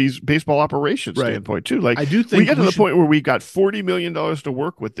Falvey's baseball operations right. standpoint too. Like I do we think got to we the should point where we got $40 million to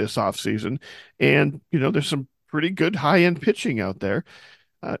work with this offseason, and there's some pretty good high end pitching out there,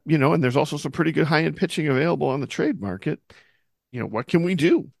 and there's also some pretty good high end pitching available on the trade market. What can we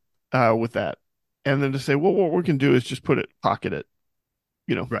do with that? And then to say, well, what we can do is just pocket it.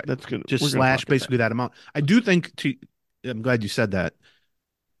 right. That's gonna Just we're gonna slash pocket that. basically that amount. I do think to I'm glad you said that.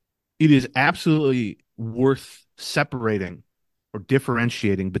 It is absolutely worth separating or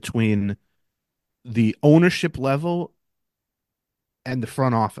differentiating between the ownership level and the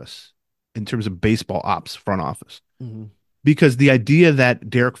front office in terms of baseball ops front office. Mhm. Because the idea that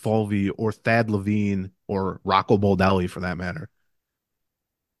Derek Falvey or Thad Levine or Rocco Baldelli, for that matter,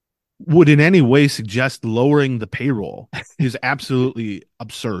 would in any way suggest lowering the payroll is absolutely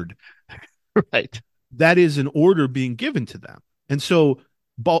absurd. Right. That is an order being given to them. And so,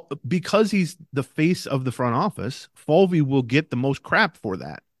 because he's the face of the front office, Falvey will get the most crap for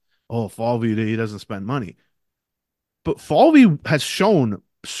that. Oh, Falvey, he doesn't spend money. But Falvey has shown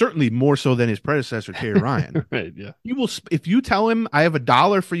certainly more so than his predecessor, Terry Ryan. Right. Yeah. He will, if you tell him I have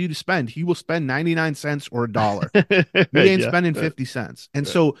 $1 for you to spend, he will spend 99 cents or $1. He ain't Yeah. spending 50 cents. And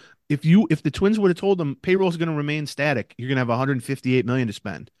Right. so if the Twins would have told them payroll is going to remain static, you're going to have 158 million to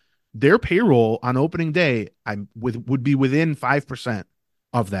spend. Their payroll on opening day would be within 5%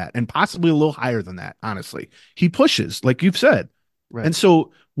 of that and possibly a little higher than that, honestly. He pushes, like you've said. Right. And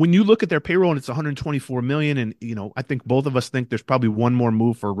so when you look at their payroll and it's 124 million, and I think both of us think there's probably one more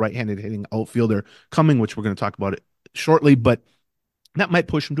move for a right-handed hitting outfielder coming, which we're going to talk about it shortly, but that might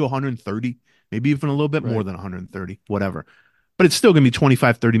push him to 130, maybe even a little bit more Right. than 130, whatever. But it's still going to be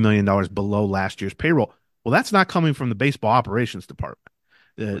 25, $30 million below last year's payroll. Well, that's not coming from the baseball operations department.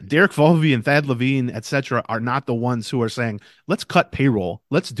 Right. Derek Volvey and Thad Levine, et cetera, are not the ones who are saying, let's cut payroll.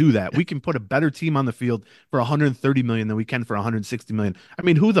 Let's do that. We can put a better team on the field for 130 million than we can for 160 million. I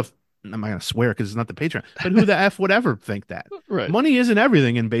mean, I'm not going to swear because it's not the Patreon, but who the F would ever think that? Right. Money isn't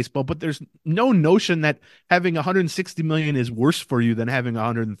everything in baseball, but there's no notion that having 160 million is worse for you than having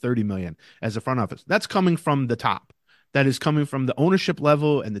 130 million as a front office. That's coming from the top. That is coming from the ownership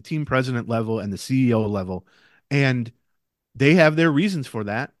level and the team president level and the CEO level. And they have their reasons for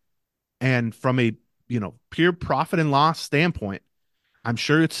that. And from a pure profit and loss standpoint, I'm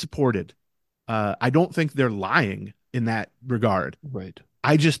sure it's supported. I don't think they're lying in that regard. Right.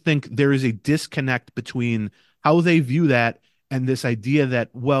 I just think there is a disconnect between how they view that and this idea that,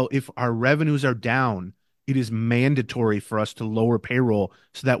 well, if our revenues are down, it is mandatory for us to lower payroll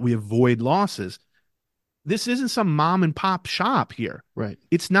so that we avoid losses. This isn't some mom and pop shop here. Right.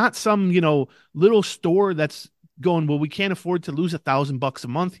 It's not some, little store that's going, well, we can't afford to lose $1,000 a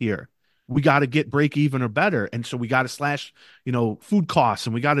month here. We got to get break even or better. And so we got to slash, food costs,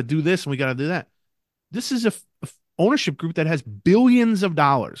 and we got to do this and we got to do that. This is a ownership group that has billions of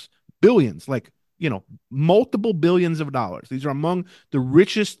dollars, billions, like, multiple billions of dollars. These are among the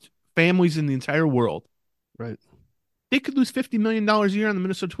richest families in the entire world. Right. They could lose $50 million a year on the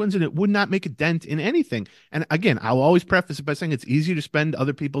Minnesota Twins and it would not make a dent in anything. And again, I'll always preface it by saying it's easier to spend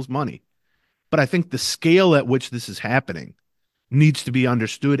other people's money. But I think the scale at which this is happening needs to be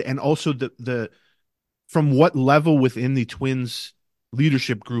understood. And also the from what level within the Twins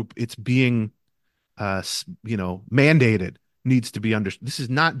leadership group it's being mandated needs to be understood. This is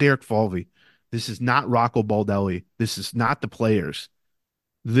not Derek Falvey. This is not Rocco Baldelli. This is not the players.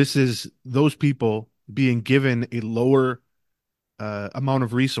 This is those people being given a lower amount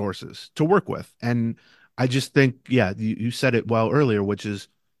of resources to work with. And I just think, yeah, you said it well earlier, which is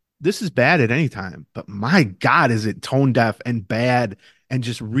this is bad at any time, but my God, is it tone deaf and bad and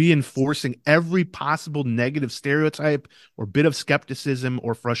just reinforcing every possible negative stereotype or bit of skepticism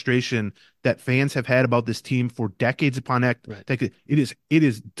or frustration that fans have had about this team for decades upon Right. decades. It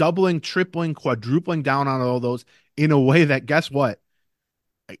is doubling, tripling, quadrupling down on all those in a way that, guess what?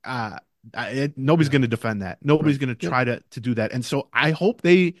 Uh, nobody's Yeah. going to defend that. Nobody's Right. going to Yep. try to do that. And so I hope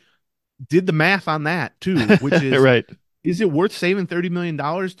they did the math on that too, which Right. is it worth saving $30 million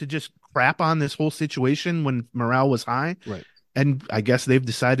to just crap on this whole situation when morale was high? Right. And I guess they've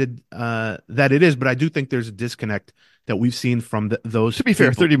decided that it is, but I do think there's a disconnect that we've seen from those To be fair,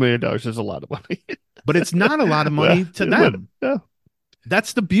 people. $30 million is a lot of money. But it's not a lot of Well, money to what? them. Yeah.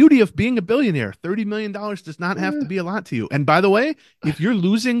 That's the beauty of being a billionaire. $30 million does not have Eh, to be a lot to you. And by the way, if you're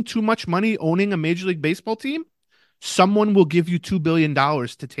losing too much money owning a Major League Baseball team, someone will give you $2 billion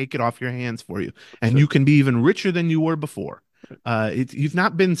to take it off your hands for you, and sure. you can be even richer than you were before. You've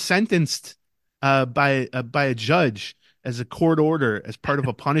not been sentenced by a judge as a court order as part of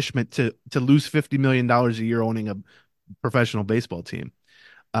a punishment to lose $50 million a year owning a professional baseball team.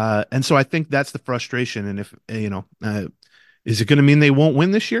 And so I think that's the frustration. And if is it going to mean they won't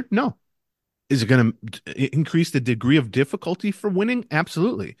win this year? No. Is it going to increase the degree of difficulty for winning?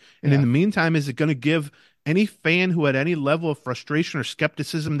 Absolutely. And in Yeah. the meantime, is it going to give any fan who had any level of frustration or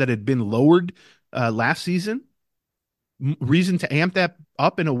skepticism that had been lowered last season reason to amp that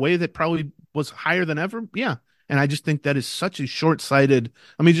up in a way that probably was higher than ever? Yeah. And I just think that is such a short-sighted.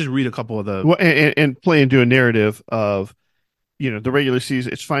 Let me just read a couple of the. Well, and play into a narrative of, the regular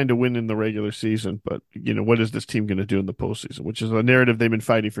season. It's fine to win in the regular season, but what is this team going to do in the postseason? Which is a narrative they've been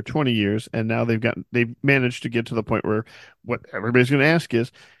fighting for 20 years, and now they've managed to get to the point where what everybody's going to ask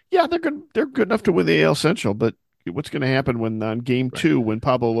is, yeah, they're good enough to win the AL Central, but what's going to happen when on game Right. two when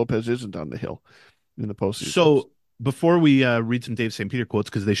Pablo Lopez isn't on the hill in the postseason? So before we read some Dave St. Peter quotes,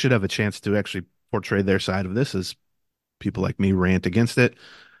 because they should have a chance to actually portray their side of this as people like me rant against it.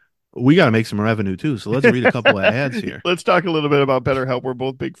 We got to make some revenue too. So let's read a couple of ads here. Let's talk a little bit about BetterHelp. We're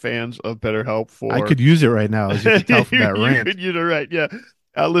both big fans of BetterHelp I for could use it right now, as you can tell from that rant. you're right. Yeah.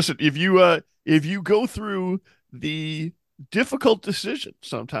 Listen, if you go through the difficult decision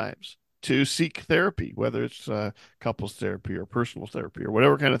sometimes to seek therapy, whether it's couples therapy or personal therapy or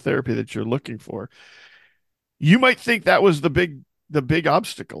whatever kind of therapy that you're looking for. You might think that was the big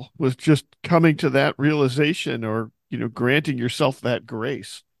obstacle was just coming to that realization or, granting yourself that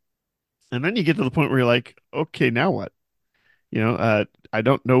grace. And then you get to the point where you're like, okay, now what? I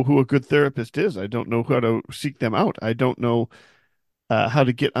don't know who a good therapist is. I don't know how to seek them out. I don't know how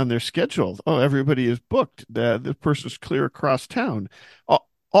to get on their schedule. Oh, everybody is booked. The person's clear across town.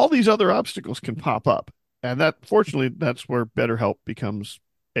 All these other obstacles can pop up, and fortunately, that's where BetterHelp becomes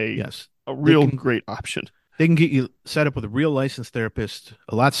a Yes. a They real can great option. they can get you set up with a real licensed therapist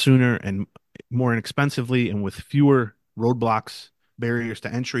a lot sooner and more inexpensively and with fewer roadblocks, barriers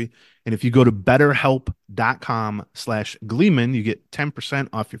to entry. And if you go to betterhelp.com/Gleeman, you get 10%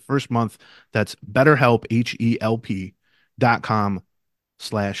 off your first month. That's betterhelp,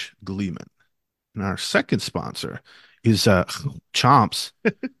 HELP.com/Gleeman. And our second sponsor is Chomps.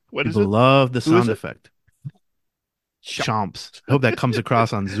 What is People it? love the Who is sound it? effect. Shop. Chomps. I hope that comes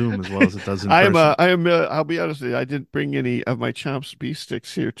across on Zoom as well as it does in I am. person. I am. I'll be honest with you. I didn't bring any of my Chomps beef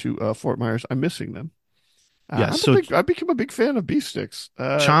sticks here to Fort Myers. I'm missing them. Yes. I'm a So big. I become a big fan of beef sticks.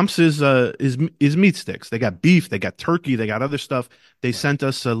 Chomps is meat sticks. They got beef, they got turkey, they got other stuff. They Right. sent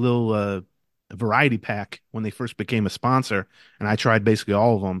us a little variety pack when they first became a sponsor, and I tried basically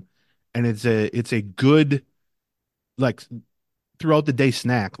all of them. And it's a good like throughout the day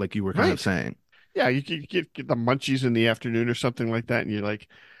snack, like you were kind of Right. saying. Yeah, you can get the munchies in the afternoon or something like that, and you're like,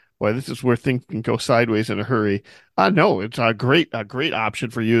 boy, this is where things can go sideways in a hurry. No, it's a great option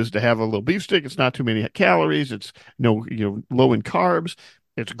for you is to have a little beef stick. It's not too many calories. It's no, low in carbs.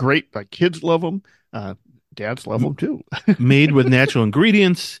 It's great. Like kids love them. Dads love M- them too. Made with natural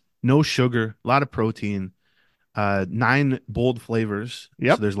ingredients, no sugar, a lot of protein, nine bold flavors. So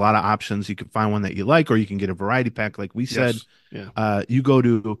Yep. there's a lot of options. You can find one that you like, or you can get a variety pack, like we said. Yes. Yeah. You go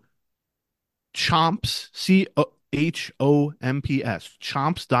to Chomps, Chomps,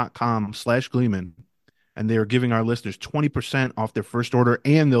 chomps.com/Gleeman. And they are giving our listeners 20% off their first order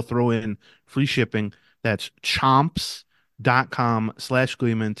and they'll throw in free shipping. That's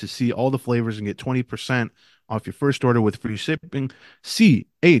chomps.com/Gleeman to see all the flavors and get 20% off your first order with free shipping.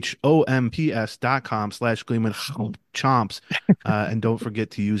 CHOMPS.com/Gleeman, chomps. And don't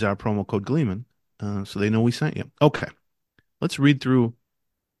forget to use our promo code Gleeman so they know we sent you. Okay, let's read through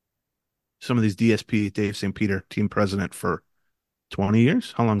some of these DSP, Dave St. Peter, team president for 20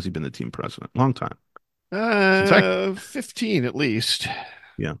 years. How long has he been the team president? Long time. Since I, 15 at least.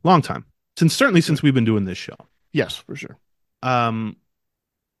 yeah, long time. Certainly since we've been doing this show. Yes, for sure. Um,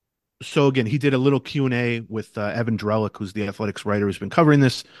 so again, he did a little Q&A with Evan Drellick, who's the athletics writer who's been covering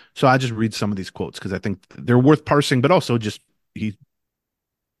this. So I just read some of these quotes because I think they're worth parsing, but also just he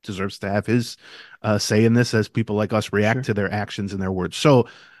deserves to have his say in this as people like us react Sure. to their actions and their words. So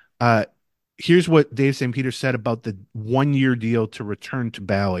uh, here's what Dave St. Peter said about the 1 year deal to return to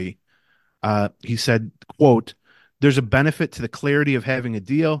Bally. He said, quote, there's a benefit to the clarity of having a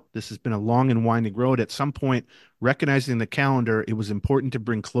deal. This has been a long and winding road. At some point, recognizing the calendar, it was important to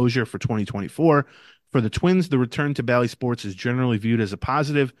bring closure for 2024. For the Twins, the return to Bally Sports is generally viewed as a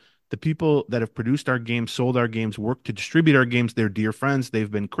positive. The people that have produced our games, sold our games, worked to distribute our games, they're dear friends. They've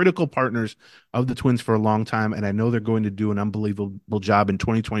been critical partners of the Twins for a long time, and I know they're going to do an unbelievable job in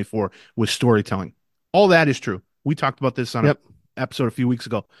 2024 with storytelling. All that is true. We talked about this on a Yep. episode a few weeks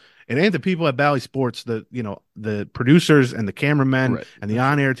ago. It ain't the people at Bally Sports, the producers and the cameramen Right. and the That's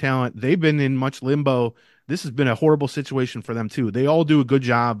right. on-air talent. They've been in much limbo. This has been a horrible situation for them too. They all do a good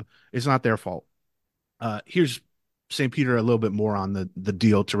job. It's not their fault. Here's St. Peter a little bit more on the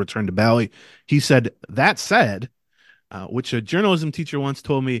deal to return to Bally. He said, that said, which a journalism teacher once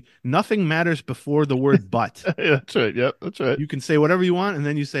told me, nothing matters before the word but. That's right. Yep. That's right. You can say whatever you want, and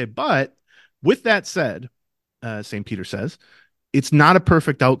then you say, but with that said, St. Peter says, it's not a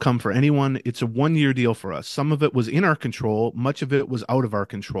perfect outcome for anyone. It's a 1 year deal for us. Some of it was in our control. Much of it was out of our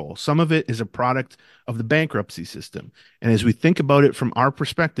control. Some of it is a product of the bankruptcy system. And as we think about it from our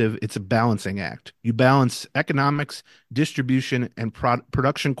perspective, it's a balancing act. You balance economics, distribution, and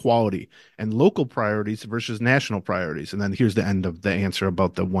production quality and local priorities versus national priorities. And then here's the end of the answer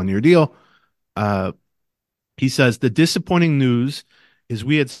about the 1 year deal. Uh, he says the disappointing news is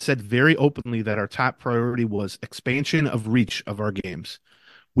we had said very openly that our top priority was expansion of reach of our games.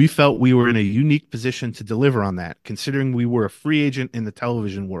 We felt we were in a unique position to deliver on that, considering we were a free agent in the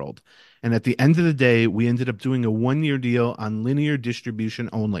television world. And at the end of the day, we ended up doing a 1 year deal on linear distribution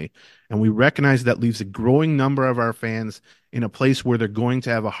only. And we recognize that leaves a growing number of our fans in a place where they're going to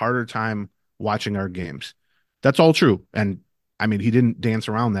have a harder time watching our games. That's all true. And I mean, he didn't dance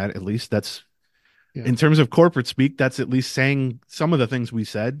around that. At least Yeah. In terms of corporate speak, that's at least saying some of the things we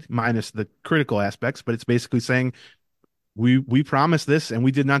said, minus the critical aspects, but it's basically saying we promised this and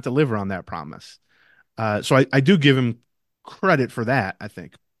we did not deliver on that promise. So I do give him credit for that, I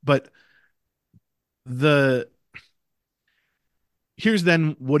think. But the here's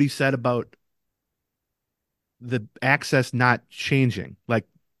then what he said about the access not changing, like,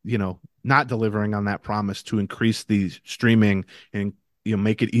 not delivering on that promise to increase the streaming and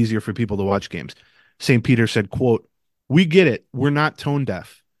make it easier for people to watch games. St. Peter said, quote, "We get it. We're not tone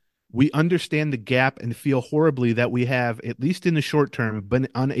deaf. We understand the gap and feel horribly that we have, at least in the short term, been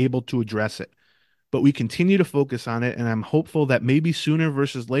unable to address it. But we continue to focus on it, and I'm hopeful that maybe sooner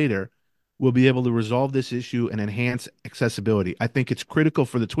versus later, we'll be able to resolve this issue and enhance accessibility. I think it's critical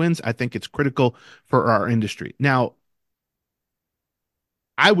for the Twins. I think it's critical for our industry." Now,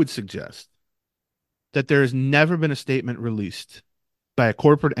 I would suggest that there has never been a statement released by a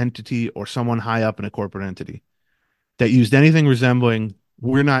corporate entity or someone high up in a corporate entity that used anything resembling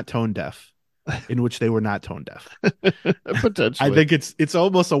 "we're not tone deaf," in which they were not tone deaf. I Potentially. think it's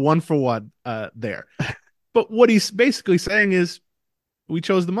almost a one for one there. But what he's basically saying is we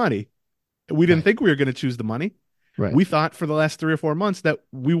chose the money. We didn't Right. think we were going to choose the money. Right. We thought for the last 3 or 4 months that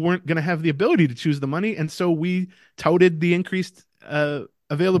we weren't going to have the ability to choose the money. And so we touted the increased Right.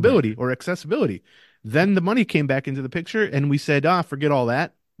 availability or accessibility. Then the money came back into the picture and we said, forget all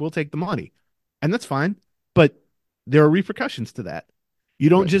that. We'll take the money. And that's fine. But there are repercussions to that. You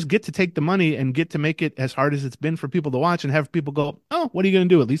don't Right. just get to take the money and get to make it as hard as it's been for people to watch and have people go, oh, what are you going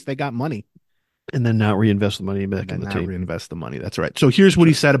to do? At least they got money And then not reinvest the money and back in then the not team. reinvest the money. That's right. So here's That's what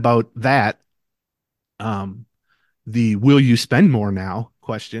he right. said about that. Um, the "will you spend more now"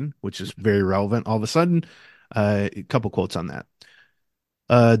 question, which is very relevant all of a sudden. A couple quotes on that.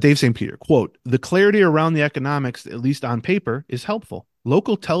 Dave St. Peter, quote, "The clarity around the economics, at least on paper, is helpful.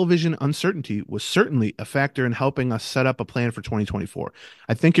 Local television uncertainty was certainly a factor in helping us set up a plan for 2024.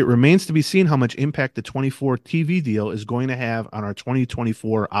 I think it remains to be seen how much impact the 24 TV deal is going to have on our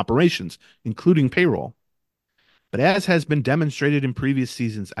 2024 operations, including payroll. But as has been demonstrated in previous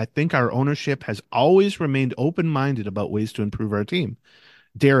seasons, I think our ownership has always remained open minded about ways to improve our team.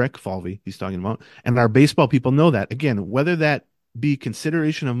 Derek Falvey, he's talking about, and our baseball people know that. Again, whether be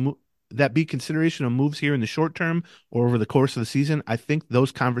consideration of consideration of moves here in the short term or over the course of the season, I think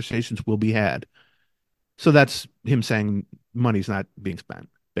those conversations will be had." So that's him saying money's not being spent,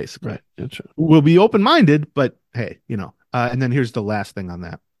 basically. Right. That's right. We'll be open minded, but hey, and then here's the last thing on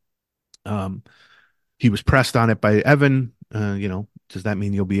that. Um, he was pressed on it by Evan. Does that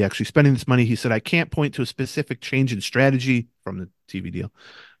mean you'll be actually spending this money? He said, "I can't point to a specific change in strategy from the TV deal."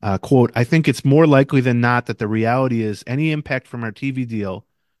 Quote, "I think it's more likely than not that the reality is any impact from our TV deal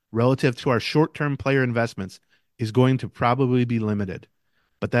relative to our short-term player investments is going to probably be limited.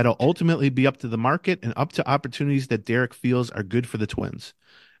 But that'll ultimately be up to the market and up to opportunities that Derek feels are good for the Twins."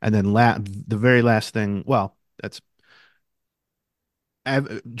 And then the very last thing, well, that's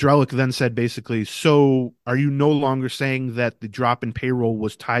Drellick then said basically, "So are you no longer saying that the drop in payroll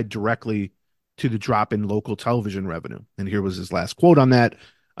was tied directly to the drop in local television revenue?" And here was his last quote on that.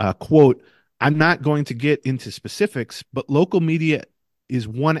 Quote, "I'm not going to get into specifics, but local media is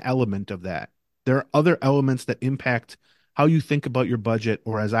one element of that. There are other elements that impact how you think about your budget,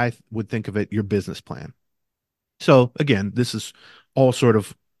 or as I would think of it, your business plan." So again, this is all sort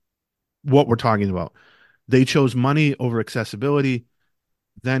of what we're talking about. They chose money over accessibility.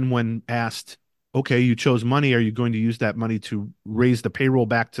 Then, when asked, okay, you chose money, are you going to use that money to raise the payroll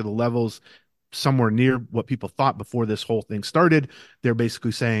back to the levels somewhere near what people thought before this whole thing started? They're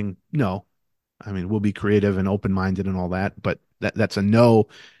basically saying no. I mean, we'll be creative and open minded and all that, but that's a no.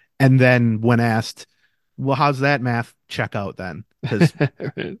 And then, when asked, well, how's that math check out then? Because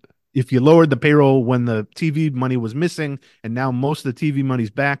Right. if you lowered the payroll when the TV money was missing, and now most of the TV money's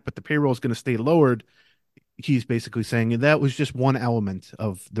back, but the payroll is going to stay lowered, he's basically saying that was just one element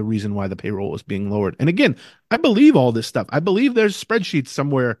of the reason why the payroll was being lowered. And again, I believe all this stuff. I believe there's spreadsheets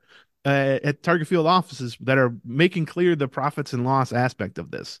somewhere at Target Field offices that are making clear the profits and loss aspect of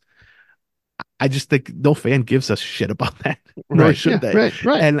this. I just think no fan gives us shit about that, nor Right. should Yeah. they. Right.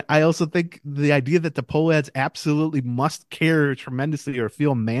 Right. And I also think the idea that the poll ads absolutely must care tremendously or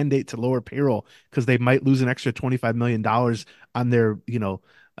feel a mandate to lower payroll because they might lose an extra $25 million on their,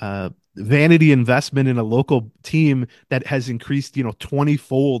 vanity investment in a local team that has increased,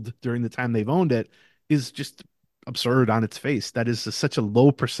 20-fold during the time they've owned it is just absurd on its face. That is such a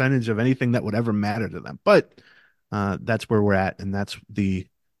low percentage of anything that would ever matter to them. But that's where we're at, and that's the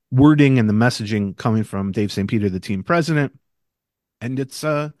wording and the messaging coming from Dave St. Peter, the team president, and it's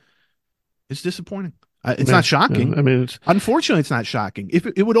disappointing. It's Yeah, not yeah. shocking. I mean, it's Unfortunately, it's not shocking. If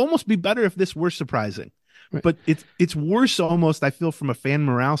it would almost be better if this were surprising, right. but it's worse almost. I feel from a fan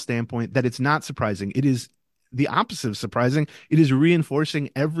morale standpoint that it's not surprising. It is the opposite of surprising. It is reinforcing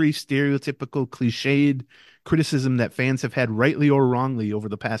every stereotypical cliched criticism that fans have had rightly or wrongly over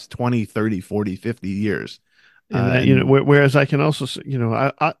the past 20, 30, 40, 50 years. And that, And whereas I can also,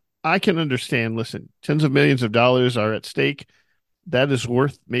 I can understand. Listen, tens of millions of dollars are at stake. That is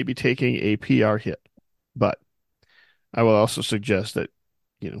worth maybe taking a PR hit, but I will also suggest that,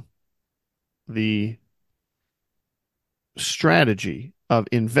 you know, the strategy of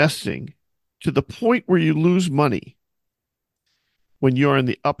investing to the point where you lose money when you're in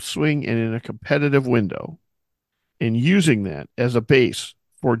the upswing and in a competitive window, and using that as a base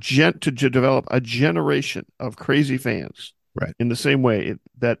for to develop a generation of crazy fans right, in the same way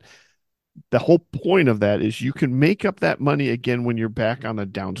that the whole point of that is you can make up that money again when you're back on a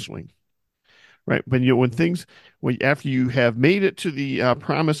downswing, right? When after you have made it to the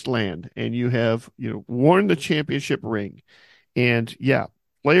promised land and you have worn the championship ring, and yeah,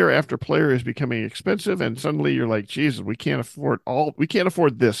 player after player is becoming expensive, and suddenly you're like, Jesus, we can't afford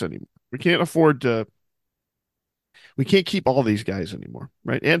this anymore. We can't afford to we can't keep all these guys anymore,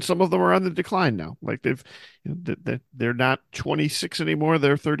 right? And some of them are on the decline now. Like they're not 26 anymore;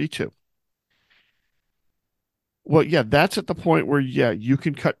 they're 32. Well, yeah, that's at the point where you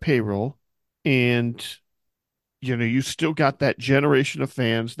can cut payroll, and you still got that generation of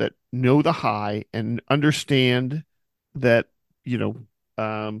fans that know the high and understand that you know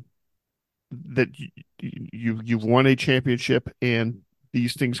um, that you've won a championship, and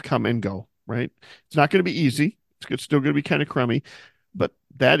these things come and go, right? It's not going to be easy. It's still going to be kind of crummy, but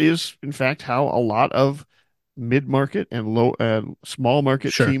that is, in fact, how a lot of mid-market and small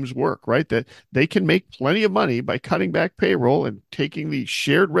market sure, teams work, right? That they can make plenty of money by cutting back payroll and taking the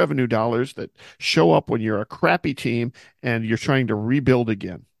shared revenue dollars that show up when you're a crappy team and you're trying to rebuild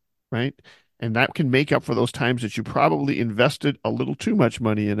again, right? And that can make up for those times that you probably invested a little too much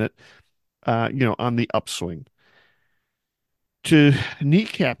money in it, on the upswing. To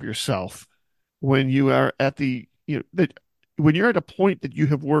kneecap yourself when you are at when you're at a point that you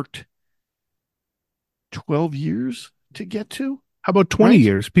have worked 12 years to get to, how about 20 right?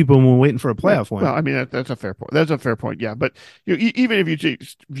 years? People have been waiting for a Right. playoff win. Well, I mean, that's a fair point. That's a fair point. Yeah. But even if you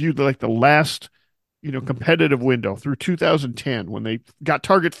view like the last, competitive window through 2010 when they got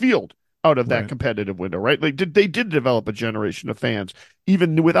Target Field out of that Right. competitive window, right? Like they did develop a generation of fans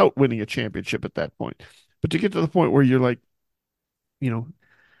even without winning a championship at that point. But to get to the point where you're like, you know,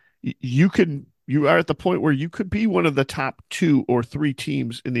 you are at the point where you could be one of the top two or three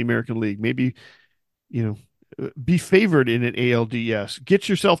teams in the American League. Maybe, you be favored in an ALDS. Get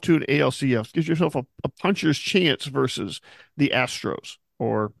yourself to an ALCS. Get yourself a puncher's chance versus the Astros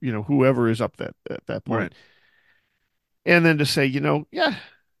or whoever is up at that Right. point. And then to say, yeah,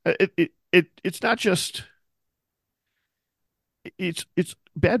 it's not just it's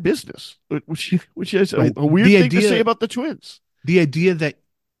bad business, which is Right. a weird thing to say about the Twins. The idea that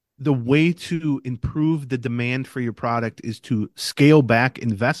the way to improve the demand for your product is to scale back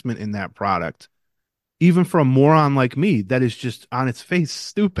investment in that product, even for a moron like me, that is just on its face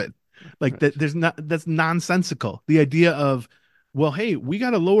stupid. Like Right. that, there's not that's nonsensical. The idea of, well, hey, we got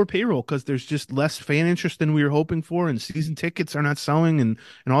to lower payroll because there's just less fan interest than we were hoping for, and season tickets are not selling, and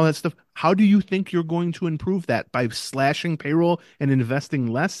all that stuff. How do you think you're going to improve that by slashing payroll and investing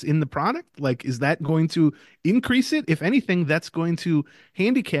less in the product? Like, is that going to increase it? If anything, that's going to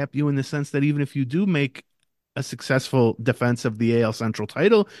handicap you in the sense that even if you do make a successful defense of the AL Central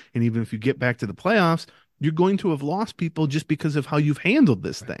title, and even if you get back to the playoffs, you're going to have lost people just because of how you've handled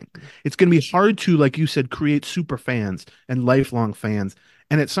this thing. It's going to be hard to, like you said, create super fans and lifelong fans.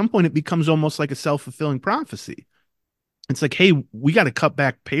 And at some point, it becomes almost like a self-fulfilling prophecy. It's like, hey, we got to cut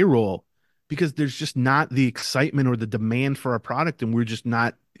back payroll because there's just not the excitement or the demand for our product, and we're just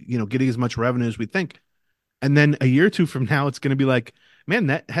not, getting as much revenue as we think. And then a year or two from now, it's going to be like, man,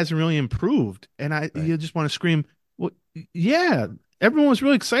 that hasn't really improved. And Right. you just want to scream, well, yeah, everyone was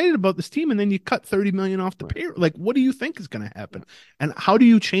really excited about this team. And then you cut 30 million off the Right. pay. Like, what do you think is going to Yeah. happen? And how do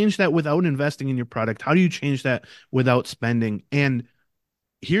you change that without investing in your product? How do you change that without spending? And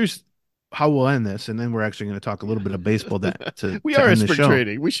here's how we'll end this. And then we're actually going to talk a little bit of baseball We to are at end the spring show.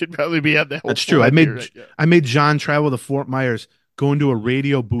 training. We should probably be on that whole That's true. slide here, right? Yeah. I made John travel to Fort Myers, go into a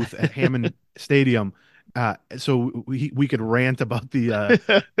radio booth at Hammond Stadium, so we could rant about the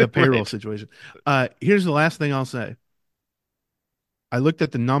payroll Right. situation. Here's the last thing I'll say. I looked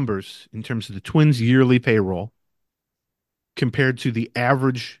at the numbers in terms of the Twins' yearly payroll compared to the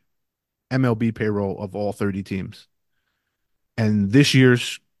average MLB payroll of all 30 teams, and this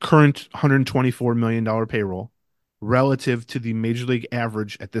year's current $124 million payroll relative to the major league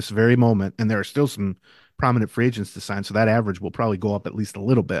average at this very moment, and there are still some prominent free agents to sign, so that average will probably go up at least a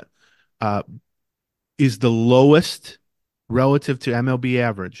little bit, uh, is the lowest relative to MLB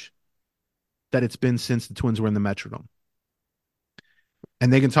average that it's been since the Twins were in the Metrodome.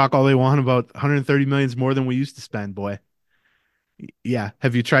 And they can talk all they want about 130 millions more than we used to spend, boy. Yeah.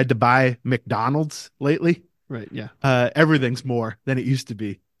 Have you tried to buy McDonald's lately? Right. Yeah. Everything's more than it used to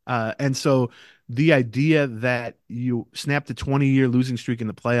be. And so the idea that you snapped a 20-year losing streak in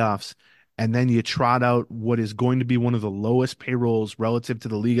the playoffs and then you trot out what is going to be one of the lowest payrolls relative to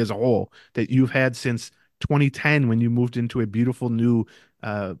the league as a whole that you've had since 2010 when you moved into a beautiful new,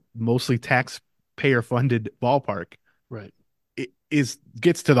 mostly taxpayer funded ballpark Right. it is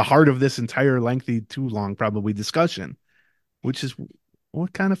gets to the heart of this entire lengthy, too long probably discussion, which is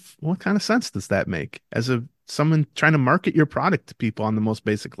what kind of sense does that make as a someone trying to market your product to people on the most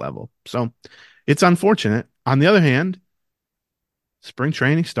basic level? So it's unfortunate. On the other hand, spring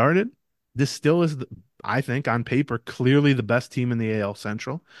training started. This still is, I think, on paper, clearly the best team in the AL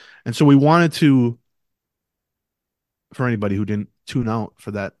Central. And so we wanted to, for anybody who didn't tune out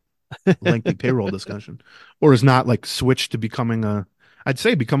for that lengthy payroll discussion, or is not like switched to becoming I'd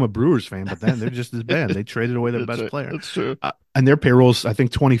say become a Brewers fan, but then they're just as bad. They traded away their That's best right. player, That's true. and their payroll's I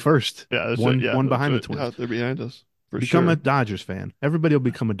think 21st, Yeah. That's right. one Yeah. one That's behind the right. Twins. Out there behind us for Become a sure. Dodgers fan. Everybody will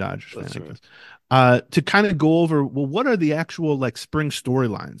become a Dodgers fan, That's I right. guess. To kind of go over, well, what are the actual like spring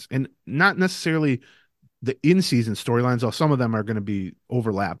storylines, and not necessarily the in-season storylines. Although some of them are going to be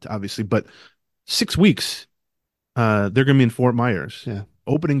overlapped, obviously, but 6 weeks. They're going to be in Fort Myers. Yeah.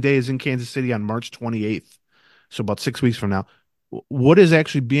 Opening day is in Kansas City on March 28th. So about 6 weeks from now. What is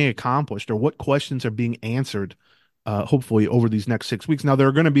actually being accomplished or what questions are being answered, hopefully, over these next 6 weeks? Now, there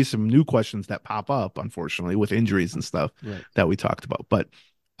are going to be some new questions that pop up, unfortunately, with injuries and stuff Right. that we talked about. But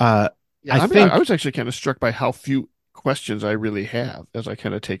uh, Yeah. I I mean, I think, was actually kind of struck by how few questions I really have as I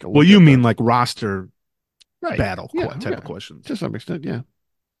kind of take a well, look you at mean the. like roster Right. battle Yeah. type of Yeah. questions. To some extent. Yeah.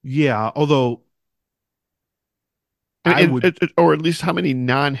 Yeah. Although And, I would, or at least how many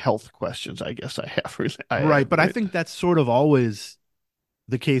non-health questions I guess I have. Really, I have. right. But I Right. think that's sort of always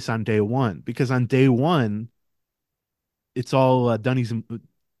the case on day one because on day one, it's all dunnies and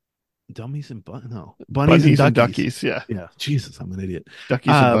dummies and no bunnies and Bunnies and duckies. duckies. Yeah. Yeah, Jesus, I'm an idiot.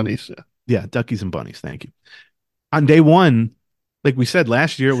 Duckies and Um, bunnies. Yeah. yeah, duckies and bunnies. Thank you. On day one, like we said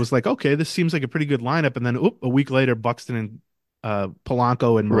last year, it was like okay, this seems like a pretty good lineup, and then a week later, Buxton and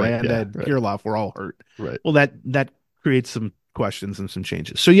Polanco and Right. Miranda Yeah. and Right. Kirilloff were all hurt. Right. Well, that creates some questions and some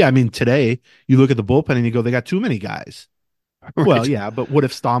changes. So yeah, I mean, today you look at the bullpen and you go, they got too many guys. Well, Right. yeah, but what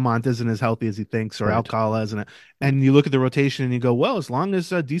if Stallmont isn't as healthy as he thinks, or Right. Alcala isn't? And you look at the rotation and you go, well, as long as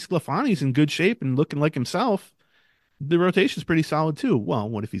DeSclafani's in good shape and looking like himself, the rotation's pretty solid too. Well,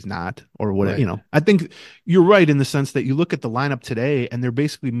 what if he's not, or what? Right. I think you're right in the sense that you look at the lineup today, and they're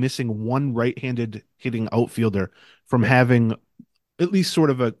basically missing one right-handed hitting outfielder from Right. having at least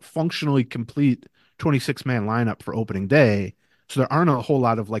sort of a functionally complete 26-man lineup for opening day. So there aren't a whole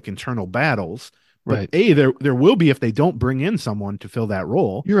lot of like internal battles. But Right. there will be if they don't bring in someone to fill that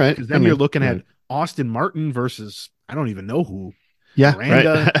role, You're right. because I then you're mean, looking right. at Austin Martin versus I don't even know who, Yeah. Right.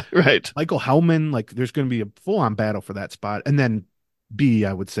 Miranda, Right. Michael Hellman. Like there's going to be a full on battle for that spot. And then B,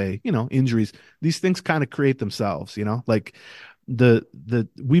 I would say, injuries. These things kind of create themselves. Like the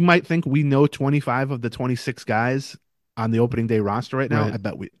we might think we know 25 of the 26 guys on the opening day roster right now. Right.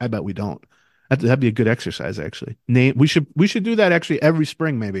 I bet we don't. That'd be a good exercise actually. Name we should do that actually every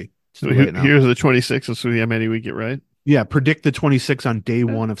spring maybe. Just So do right now. here's the 26 and see how many we get right. Yeah, predict the 26 on day Yeah.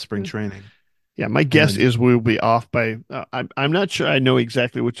 one of spring Yeah. training. Yeah, my And guess then is we'll be off by. I'm not sure. I know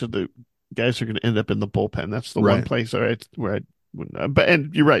exactly which of the guys are going to end up in the bullpen. That's the one right. place where I wouldn't. But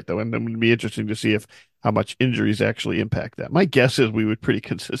and you're right though, and it would be interesting to see if how much injuries actually impact that. My guess is we would pretty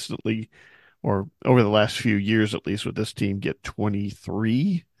consistently, or over the last few years at least, with this team get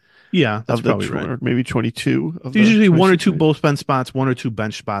 23 Yeah, that's of the probably right. or maybe 22 of It's the usually one or 26. two bullpen spots, one or two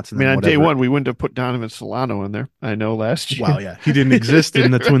bench spots, I and mean, then on day whatever. one, we wouldn't have put Donovan Solano in there. I know last year. Wow, yeah. He didn't exist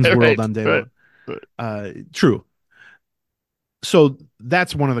in the Twins world Right, on day right, one. right, True. So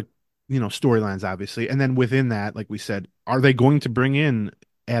that's one of the storylines, obviously. And then within that, like we said, are they going to bring in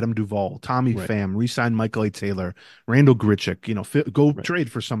Adam Duvall, Tommy right, Pham, re-sign Michael A. Taylor, Randall Grichuk? Go right,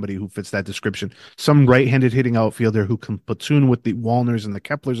 trade for somebody who fits that description. Some right-handed hitting outfielder who can platoon with the Wallners and the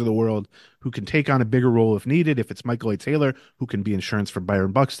Keplers of the world, who can take on a bigger role if needed. If it's Michael A. Taylor, who can be insurance for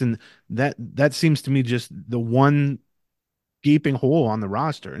Byron Buxton. That seems to me just the one gaping hole on the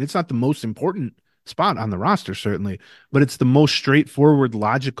roster. And it's not the most important spot on the roster, certainly, but it's the most straightforward,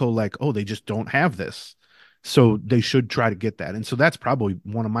 logical, like, oh, they just don't have this. So they should try to get that. And so that's probably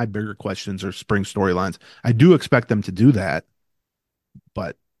one of my bigger questions or spring storylines. I do expect them to do that,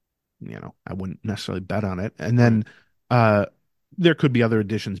 but I wouldn't necessarily bet on it. And Right. then uh there could be other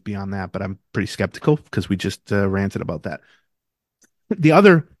additions beyond that, but I'm pretty skeptical because we just ranted about that. The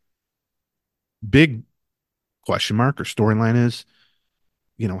other big question mark or storyline is,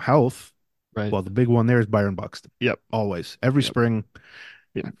 health. Right. Well, the big one there is Byron Buxton. Yep. Always, every Yep. spring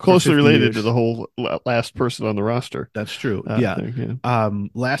Yeah. for Closely 50 related to years. the whole last person on the roster That's true. Yeah. thing. Yeah.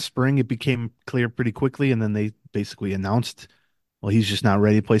 Last spring it became clear pretty quickly, and then they basically announced, well, he's just not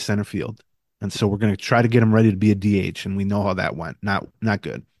ready to play center field. And so we're going to try to get him ready to be a DH, and we know how that went. Not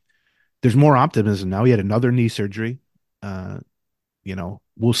good. There's more optimism now. He had another knee surgery. Uh,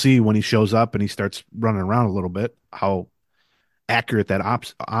 we'll see when he shows up and he starts running around a little bit how accurate that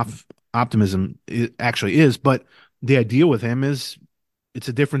optimism actually is. But the idea with him is it's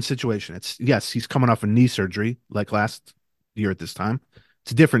a different situation. It's yes, he's coming off a knee surgery like last year at this time.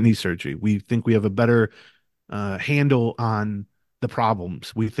 It's a different knee surgery. We think we have a better handle on the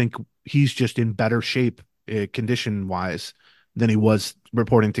problems. We think he's just in better shape condition wise than he was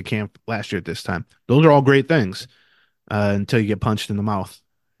reporting to camp last year at this time. Those are all great things until you get punched in the mouth.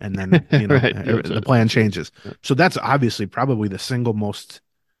 And then, Right. Yeah. the plan So, changes. So that's obviously probably the single most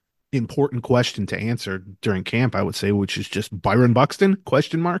important question to answer during camp, I would say, which is just Byron Buxton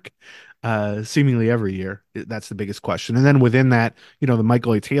question mark. Seemingly every year, that's the biggest question. And then within that, the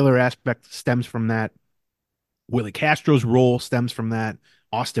Michael A. Taylor aspect stems from that. Willie Castro's role stems from that.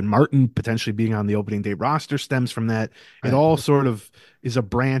 Austin Martin potentially being on the opening day roster stems from that. It right. all sort of is a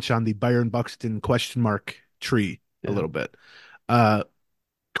branch on the Byron Buxton question mark tree a Yeah. little bit. Uh,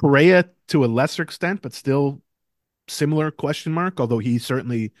 Correa to a lesser extent, but still similar question mark, although he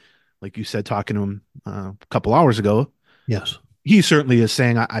certainly, like you said, talking to him a couple hours ago, Yes. he certainly is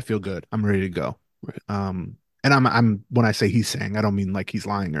saying, I feel good. I'm ready to go. Right. And when I say he's saying, I don't mean like he's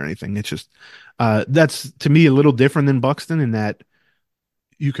lying or anything. It's just, that's to me a little different than Buxton in that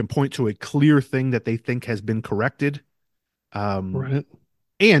you can point to a clear thing that they think has been corrected. Um, Right.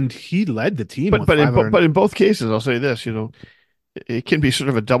 and he led the team But with but in 500. but in both cases, I'll say this. It can be sort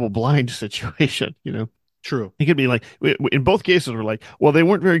of a double blind situation. True. It could be like in both cases, we're like, well, they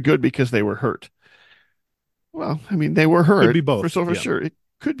weren't very good because they were hurt. Well, I mean, they were Could be hurt both. for Yeah. sure. It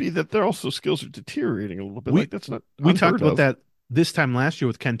could be that their also skills are deteriorating a little bit. We, Like that's not we talked unheard about of. that this time last year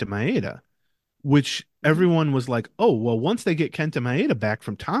with Kenta Maeda, which Mhm. everyone was like, oh, well, once they get Kenta Maeda back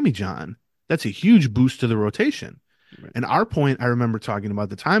from Tommy John, that's a huge boost to the rotation. Right. And our point I remember talking about at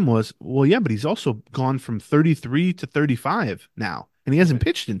the time was, well, yeah, but he's also gone from 33 to 35 now, and he hasn't Right.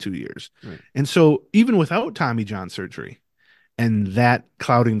 pitched in 2 years. Right. And so even without Tommy John surgery and that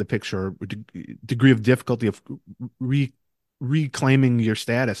clouding the picture, degree of difficulty of re- reclaiming your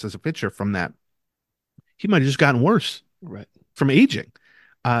status as a pitcher from that, he might have just gotten worse Right. from aging.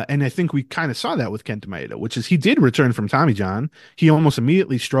 And I think we kind of saw that with Kenta Maeda, which is he did return from Tommy John. He almost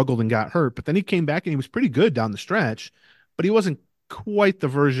immediately struggled and got hurt, but then he came back and he was pretty good down the stretch, but he wasn't quite the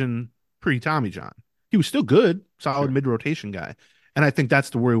version pre Tommy John. He was still good, solid Sure. mid rotation guy. And I think that's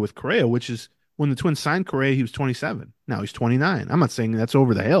the worry with Correa, which is when the Twins signed Correa, he was 27. Now he's 29. I'm not saying that's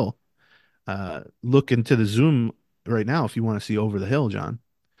over the hill. Look into the Zoom right now if you want to see over the hill, John.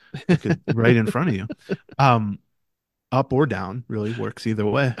 Look at right in front of you. Um, Up or down really works either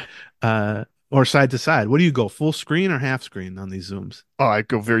way, or side to side. What do you go, full screen or half screen on these Zooms? Oh, I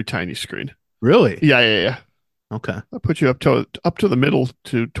go very tiny screen. Really? Yeah. Yeah. Yeah. Okay. I put you up to the middle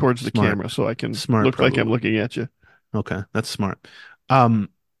to towards the Smart. camera so I can Smart, look like I'm probably. looking at you. Okay, that's smart. Um,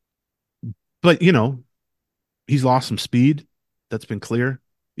 but he's lost some speed. That's been clear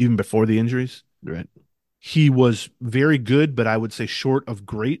even before the injuries. Right. He was very good, but I would say short of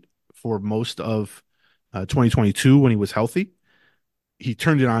great for most of 2022 when he was healthy. He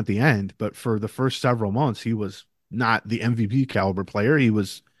turned it on at the end, but for the first several months, he was not the MVP caliber player. He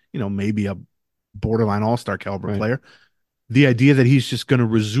was, maybe a borderline all-star caliber Right. player. The idea that he's just going to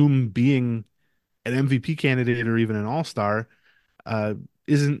resume being an MVP candidate or even an all-star uh,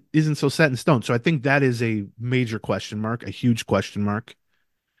 isn't so set in stone. So I think that is a major question mark, a huge question mark.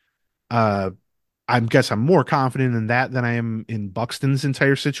 Uh, I guess I'm more confident in that than I am in Buxton's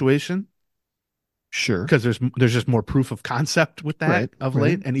entire situation Sure. because there's just more proof of concept with that Right. of Right.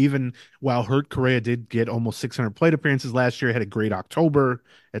 late. And even while hurt, Correa did get almost 600 plate appearances last year, had a great October,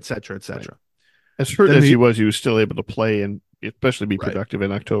 et cetera, et Right. cetera. As hurt Then as the he was still able to play and especially be right, productive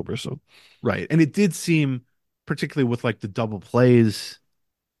in October. So right, and it did seem, particularly with like the double plays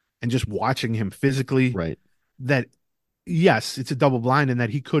and just watching him physically, right. that yes, it's a double blind and that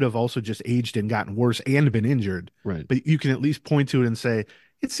he could have also just aged and gotten worse and been injured. Right. But you can at least point to it and say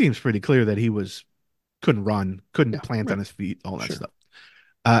it seems pretty clear that he was couldn't run, couldn't Yeah, plant on right. his feet, all that Sure. stuff.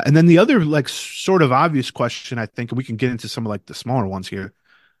 And then the other like sort of obvious question, I think, and we can get into some of like the smaller ones here,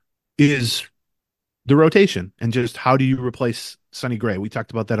 is the rotation and just how do you replace Sonny Gray? We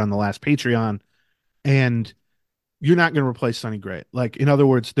talked about that on the last Patreon, and you're not going to replace Sonny Gray. Like, in other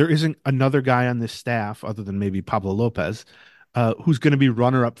words, there isn't another guy on this staff other than maybe Pablo Lopez who's going to be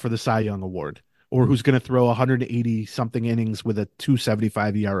runner up for the Cy Young Award or who's going to throw 180 something innings with a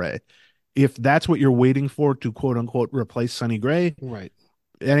 275 ERA. If that's what you're waiting for to quote unquote replace Sonny Gray, Right.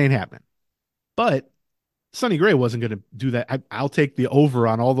 it ain't happening. But Sonny Gray wasn't going to do that. I'll take the over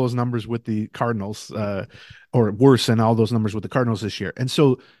on all those numbers with the Cardinals, or worse than all those numbers with the Cardinals this year. And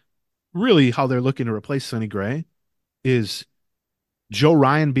so, really, how they're looking to replace Sonny Gray is Joe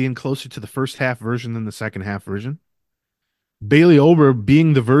Ryan being closer to the first half version than the second half version. Bailey Ober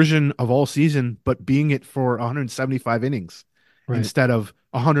being the version of all season, but being it for 175 innings Right. instead of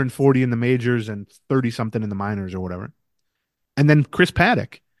 140 in the majors and 30 something in the minors or whatever. And then Chris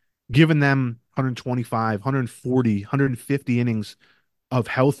Paddock, giving them 125, 140, 150 innings of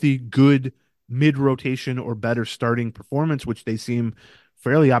healthy, good mid rotation or better starting performance, which they seem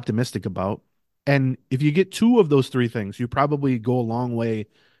fairly optimistic about. And if you get two of those three things, you probably go a long way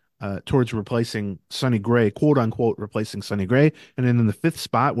towards replacing Sonny Gray, quote unquote, replacing Sonny Gray. And then in the fifth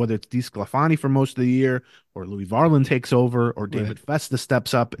spot, whether it's DeSclafani for most of the year, or Louis Varland takes over, or Right. David Festa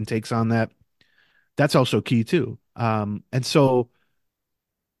steps up and takes on that, that's also key too. And so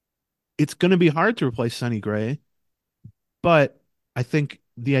it's going to be hard to replace Sonny Gray, but I think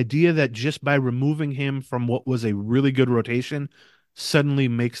the idea that just by removing him from what was a really good rotation suddenly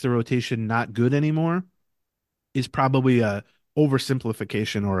makes the rotation not good anymore is probably a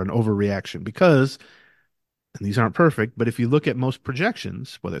oversimplification or an overreaction because, and these aren't perfect, but if you look at most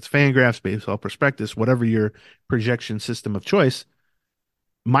projections, whether it's Fangraphs, Baseball Prospectus, whatever your projection system of choice,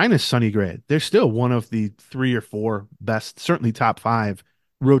 minus Sonny Gray, they're still one of the three or four best, certainly top five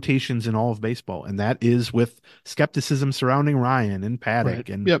rotations in all of baseball. And that is with skepticism surrounding Ryan and Right. Paddock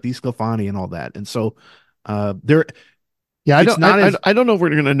and Yep. DeSclafani and all that. And so there Yeah, I it's don't. I, not I as I don't know if we're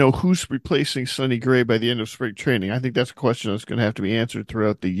going to know who's replacing Sonny Gray by the end of spring training. I think that's a question that's going to have to be answered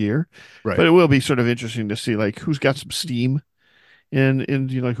throughout the year. right. But it will be sort of interesting to see like who's got some steam and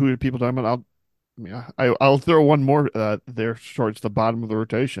you know who are people talking about. I'll throw one more there towards the bottom of the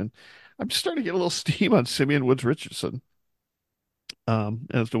rotation. I'm just starting to get a little steam on Simeon Woods Richardson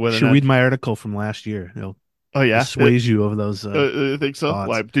as to You whether or should not. read my article from last year. It'll Oh yeah, assuage you of those I think so. thoughts.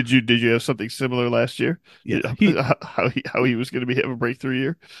 Why did you have something similar last year? Yeah. He How he was going to be have a breakthrough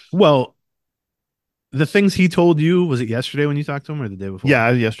year? well, the things he told you, was it yesterday when you talked to him or the day before? Yeah,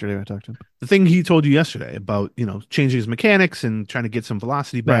 yesterday I talked to him. The thing he told you yesterday about, changing his mechanics and trying to get some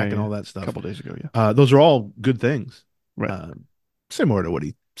velocity back Right, and yeah. all that A stuff. couple days ago, yeah. Those are all good things. Right. Uh, Similar to what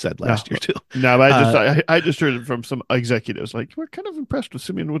he said No, last year too. no, but I just Uh, I just heard it from some executives like we're kind of impressed with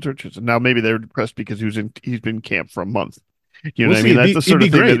Simeon Woods Richardson. Now maybe they're impressed because he's been in camp for a month. You know we'll what I see. mean? That's the It'd sort be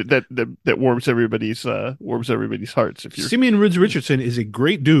of thing great. that warms everybody's hearts if you're Simeon Woods Richardson is a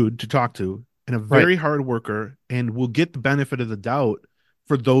great dude to talk to and a right. very hard worker, and will get the benefit of the doubt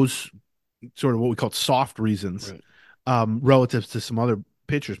for those sort of what we call soft reasons, Right. relative to some other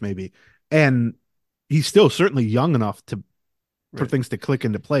pitchers maybe. And he's still certainly young enough to for Right. things to click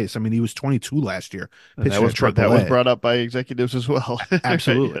into place. I mean, he was 22 last year, And pitching at that was AAA. brought up by executives as well. Right.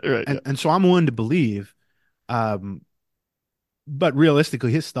 Absolutely. Right. Yeah. And so I'm willing to believe, um, but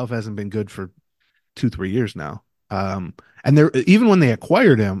realistically, his stuff hasn't been good for 2, 3 years now. And there, even when they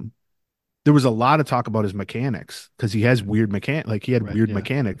acquired him, there was a lot of talk about his mechanics because he has weird like he had Right. weird Yeah.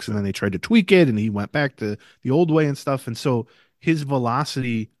 mechanics, and then they tried to tweak it, and he went back to the old way and stuff. And so his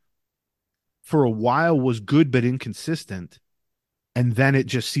velocity for a while was good but inconsistent, and then it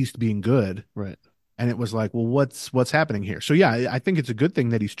just ceased being good. Right. And it was like, well, what's happening here? So yeah, I think it's a good thing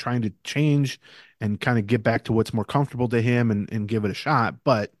that he's trying to change and kind of get back to what's more comfortable to him and give it a shot.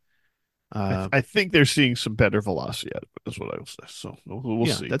 But I think they're seeing some better velocity out of it. Is what I will say. So we'll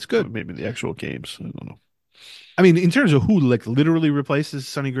yeah, see. that's good. Maybe the actual games. I don't know. I mean, in terms of who like literally replaces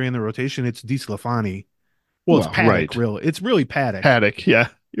Sonny Gray in the rotation, it's DeSclafani. Well, it's Well, Paddock, right. really. It's really Paddock, Paddock. Yeah,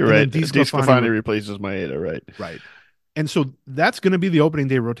 you're and then right. DeSclafani, DeSclafani replaces Maeda. Right. right? And so that's going to be the opening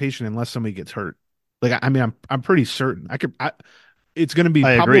day rotation unless somebody gets hurt. Like I mean, I'm pretty certain. It's going to be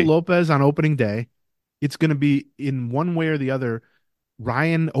I Pablo agree. Lopez on opening day. It's going to be in one way or the other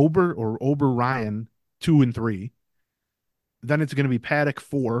Ryan Ober or Ober Ryan 2 and 3. Then it's going to be Paddock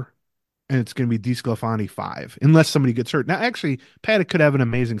 4, and it's going to be DeSclafani 5, unless somebody gets hurt. Now, actually, Paddock could have an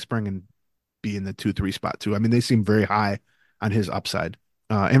amazing spring and be in the 2, 3 spot too. I mean, they seem very high on his upside,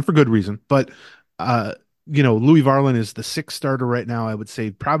 and for good reason. But Louis Varland is the sixth starter right now. I would say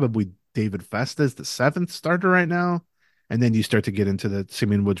probably David Festa is the seventh starter right now. And then you start to get into the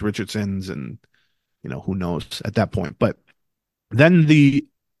Simeon Woods Richardsons and, who knows at that point. But then the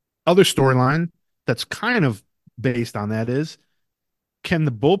other storyline that's kind of based on that is, can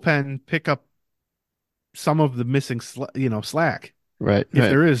the bullpen pick up some of the missing, slack, Right, if right,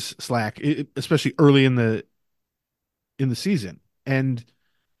 there is slack, especially early in the season? And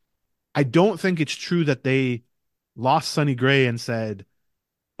I don't think it's true that they lost Sonny Gray and said,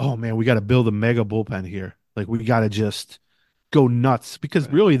 "Oh man, we got to build a mega bullpen here. Like we got to just go nuts," because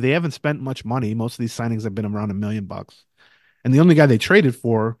right, really they haven't spent much money. Most of these signings have been around $1 million, and the only guy they traded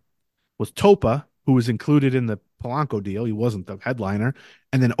for was Topa, who was included in the Polanco deal. He wasn't the headliner,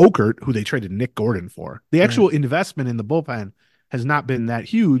 and then Okert, who they traded Nick Gordon for. The right, actual investment in the bullpen has not been that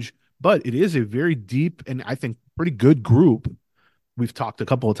huge, but it is a very deep and I think pretty good group. We've talked a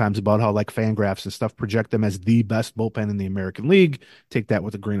couple of times about how like Fangraphs and stuff project them as the best bullpen in the American League. Take that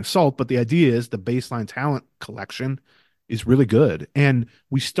with a grain of salt, but the idea is the baseline talent collection is really good. And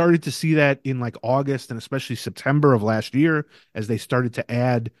we started to see that in like August and especially September of last year as they started to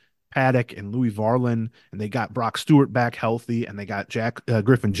add Paddock and Louis Varlin, and they got Brock Stewart back healthy, and they got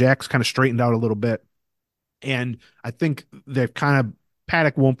Griffin Jacks kind of straightened out a little bit. And I think they've kind of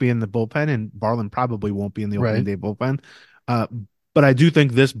Paddock won't be in the bullpen, and Barlin probably won't be in the opening right, day bullpen. Uh, but I do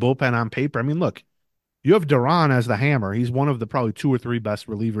think this bullpen on paper, I mean, look, you have Duran as the hammer. He's one of the probably two or three best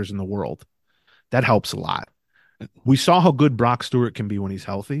relievers in the world. That helps a lot. We saw how good Brock Stewart can be when he's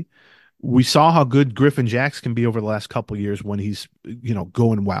healthy. We saw how good Griffin Jacks can be over the last couple of years when he's,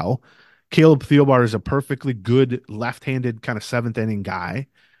 going well. Caleb Thielbar is a perfectly good left-handed kind of seventh inning guy.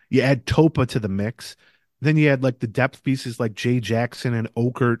 You add Topa to the mix. Then you add like the depth pieces like Jay Jackson and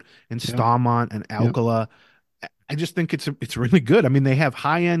Okert and yeah, Staumont and yeah, Alcala. I just think it's really good. I mean, they have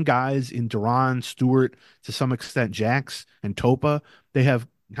high end guys in Duran, Stewart, to some extent, Jacks and Topa. They have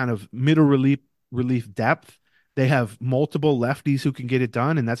kind of middle relief depth. They have multiple lefties who can get it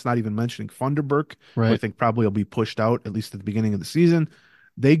done, and that's not even mentioning Funderburk, who I right, think probably will be pushed out at least at the beginning of the season.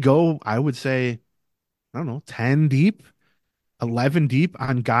 They go, I would say, I don't know, 10 deep, 11 deep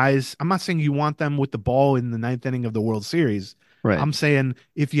on guys. I'm not saying you want them with the ball in the ninth inning of the World Series. right. I'm saying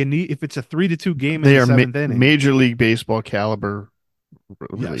if it's a 3-2 game in They the are seventh inning, Major League Baseball caliber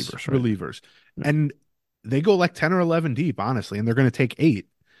yes, relievers, right? relievers. Yeah, And they go like 10 or 11 deep, honestly, and they're going to take eight.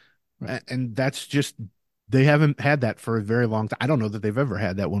 right. And that's just, they haven't had that for a very long time. I don't know that they've ever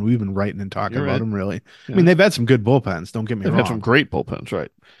had that when we've been writing and talking You're about right. them, really. I mean, Yeah, they've had some good bullpens, don't get me they've had some wrong. great bullpens,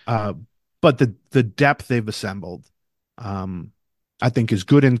 right? Uh, but the depth they've assembled, um, I think is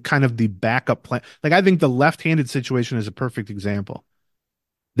good in kind of the backup plan. Like, I think the left handed situation is a perfect example.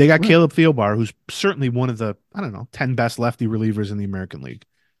 They got Right, Caleb Thielbar, who's certainly one of the, I don't know, 10 best lefty relievers in the American League.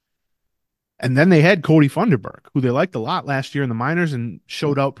 And then they had Cody Funderburk, who they liked a lot last year in the minors and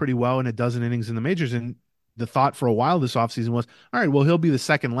showed out pretty well in a dozen innings in the majors. And the thought for a while this offseason was, all right, well, he'll be the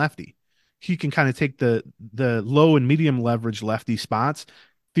second lefty. He can kind of take the low and medium leverage lefty spots.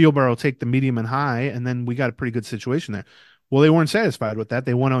 Thielbar will take the medium and high, and then we got a pretty good situation there. Well, they weren't satisfied with that.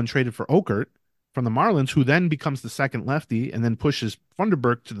 They went out and traded for Okert from the Marlins, who then becomes the second lefty and then pushes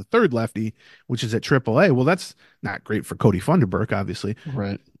Funderburk to the third lefty, which is at AAA. Well, that's not great for Cody Funderburk, obviously,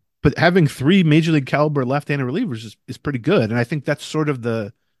 right, but having three major league caliber left-handed relievers is pretty good. And I think that's sort of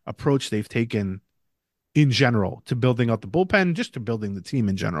the approach they've taken in general to building out the bullpen, just to building the team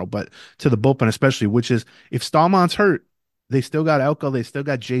in general, but to the bullpen especially, which is if Stallmont's hurt, they still got Elko, they still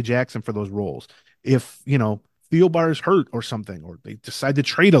got Jay Jackson for those roles. If, Thielbar's hurt or something, or they decide to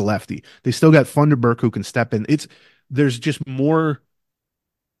trade a lefty, they still got Funderburk who can step in. There's just more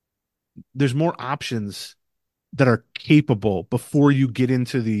options that are capable before you get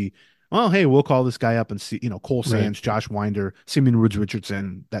into the, well, hey, we'll call this guy up and see, Cole right, Sands, Josh Winder, Simeon Woods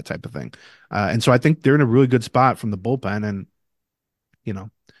Richardson, that type of thing. And so I think they're in a really good spot from the bullpen, and you know,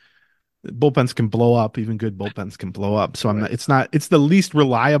 bullpens can blow up, even good bullpens can blow up. So right. it's the least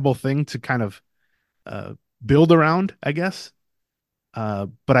reliable thing to kind of uh, build around, I guess.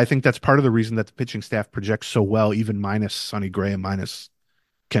 But I think that's part of the reason that the pitching staff projects so well, even minus Sonny Gray and minus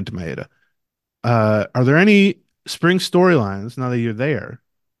Kent Maeda. Are there any spring storylines now that you're there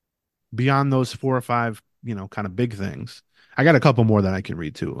beyond those four or five, kind of big things? I got a couple more that I can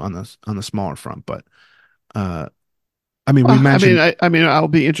read too on the smaller front, but uh, I mean, we Well, mentioned I mean, I'll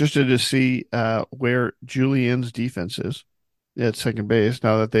be interested to see where Julian's defense is at second base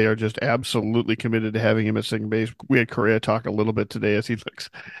now that they are just absolutely committed to having him at second base. We had Correa talk a little bit today as he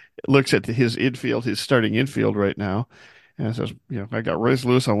looks at his infield, his starting infield right now, and says, I got Royce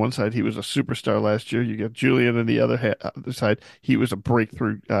Lewis on one side. He was a superstar last year. You got Julian on the other side. He was a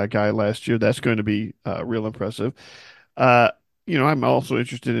breakthrough guy last year. That's going to be real impressive. Uh, I'm also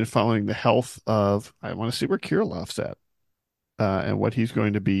interested in following the health of. I want to see where Kirillov's at, and what he's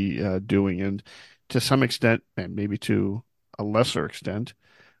going to be doing, and to some extent, and maybe to a lesser extent,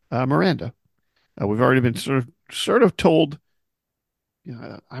 Miranda. We've already been sort of told.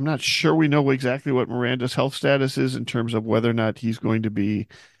 I'm not sure we know exactly what Miranda's health status is in terms of whether or not he's going to be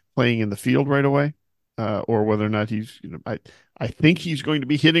playing in the field right away, or whether or not he's, I think he's going to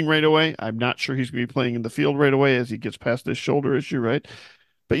be hitting right away. I'm not sure he's going to be playing in the field right away as he gets past this shoulder issue, right?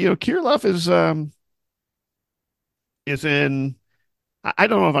 But Kirilov is in. I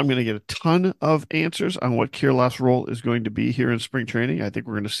don't know if I'm going to get a ton of answers on what Kirillov's role is going to be here in spring training. I think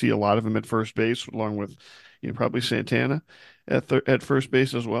we're going to see a lot of him at first base, along with, probably Santana at first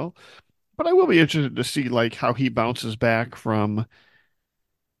base as well. But I will be interested to see like how he bounces back from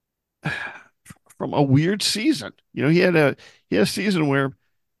a weird season. He had a season where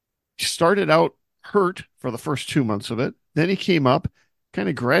he started out hurt for the first 2 months of it. Then he came up, kind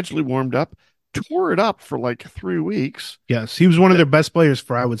of gradually warmed up, tore it up for like 3 weeks. Yes, he was one of their best players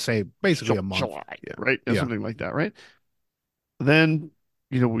for, I would say, basically a month. July, Yeah. right? Yeah. Something like that, right? Then,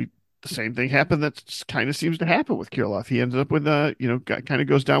 we the same thing happened that kind of seems to happen with Kirilov. He ended up with kind of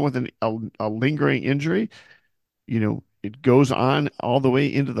goes down with a lingering injury. It goes on all the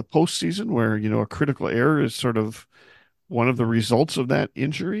way into the postseason where, a critical error is sort of one of the results of that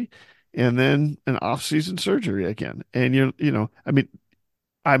injury, and then an off-season surgery again. And I mean,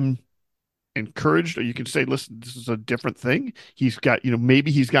 I'm encouraged, or you can say, listen, this is a different thing. He's got,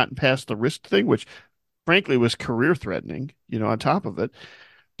 maybe he's gotten past the wrist thing, which frankly was career threatening, on top of it.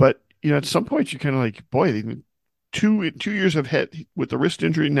 But, at some point you're kind of like, boy, 2 years have had with the wrist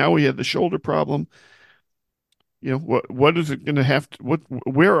injury. Now we had the shoulder problem. What is it going to have to,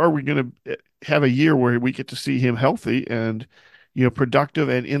 where are we going to have a year where we get to see him healthy and, productive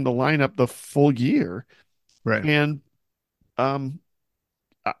and in the lineup the full year? Right. And, I'm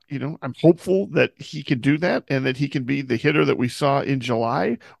hopeful that he can do that and that he can be the hitter that we saw in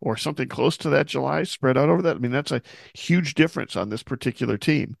July or something close to that July spread out over that. I mean, that's a huge difference on this particular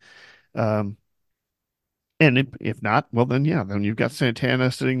team. Um, and if not, well, then yeah, then you've got Santana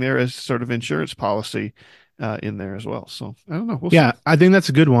sitting there as sort of insurance policy in there as well. So I don't know. We'll Yeah, see. I think that's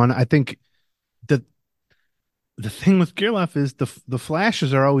a good one. I think that the thing with Kirilov is the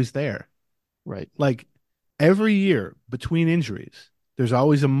flashes are always there. Right. Like every year between injuries, there's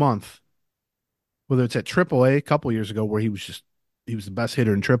always a month, whether it's at AAA a couple years ago where he was the best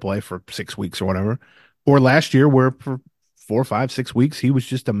hitter in AAA for 6 weeks or whatever, or last year where for 4, 5, 6 weeks he was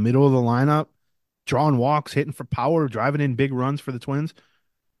just a middle of the lineup, drawing walks, hitting for power, driving in big runs for the Twins.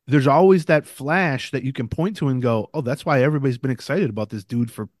 There's always that flash that you can point to and go, oh, that's why everybody's been excited about this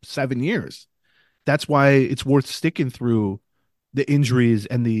dude for 7 years. That's why it's worth sticking through the injuries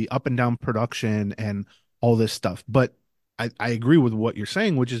and the up and down production and all this stuff. But I agree with what you're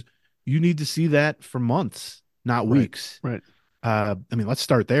saying, which is you need to see that for months, not Right. weeks. Right. I mean, let's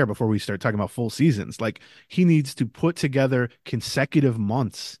start there before we start talking about full seasons. Like he needs to put together consecutive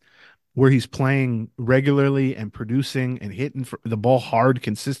months where he's playing regularly and producing and hitting the ball hard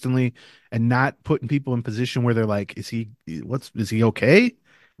consistently and not putting people in position where they're like, is he okay?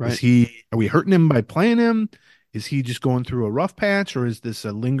 Right. Are we hurting him by playing him? Is he just going through a rough patch, or is this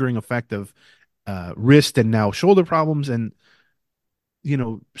a lingering effect of wrist and now shoulder problems? And,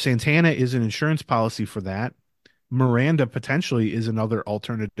 Santana is an insurance policy for that. Miranda potentially is another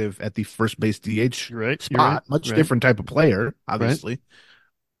alternative at the first base DH You're right. You're right. spot, much Right. different type of player, Right. obviously.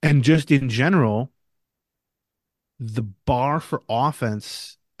 And just in general, the bar for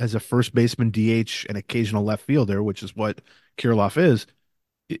offense as a first baseman, DH, and occasional left fielder, which is what Kirilov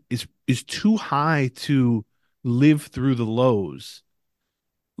is too high to live through the lows.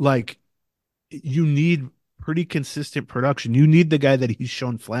 Like you need pretty consistent production. You need the guy that he's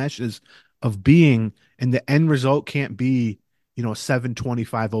shown flashes of being, and the end result can't be, a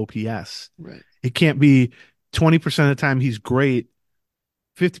 725 OPS. Right. It can't be 20% of the time he's great,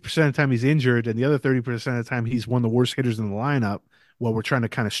 50% of the time he's injured, and the other 30% of the time he's one of the worst hitters in the lineup while we're trying to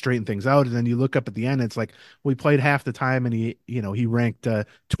kind of straighten things out. And then you look up at the end, it's like, we played half the time and he ranked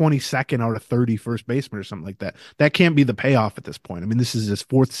 22nd out of 30 first baseman or something like that. That can't be the payoff at this point. I mean, this is his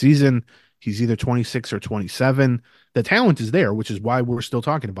fourth season. He's either 26 or 27. The talent is there, which is why we're still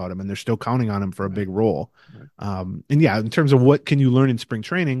talking about him and they're still counting on him for a Right. big role. Right. And yeah, in terms of what can you learn in spring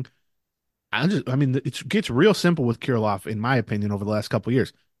training, I mean, it gets real simple with Kirilov, in my opinion, over the last couple of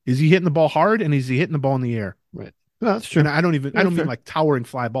years. Is he hitting the ball hard and is he hitting the ball in the air? Right. No, that's And true. I Yeah, don't mean fair. like towering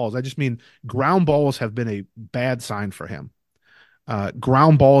fly balls. I just mean ground balls have been a bad sign for him.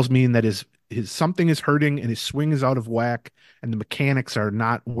 Ground balls mean that his something is hurting and his swing is out of whack and the mechanics are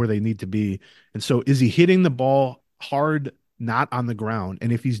not where they need to be. And so is he hitting the ball hard not on the ground.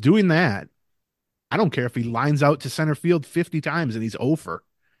 And if he's doing that, I don't care if he lines out to center field 50 times and he's over.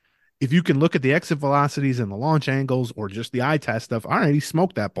 If you can look at the exit velocities and the launch angles or just the eye test stuff, all right, he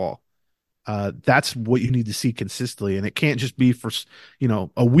smoked that ball. That's what you need to see consistently, and it can't just be for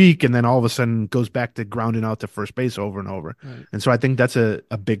a week and then all of a sudden goes back to grounding out to first base over and over. Right. And so I think that's a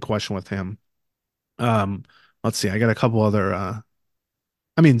big question with him. Um, let's see, I got a couple other.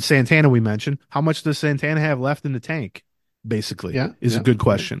 I mean, Santana we mentioned. How much does Santana have left in the tank? Basically, Yeah. is a Yeah. good Yeah.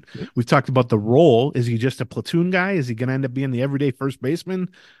 question. Yeah. We've talked about the role. Is he just a platoon guy? Is he going to end up being the everyday first baseman?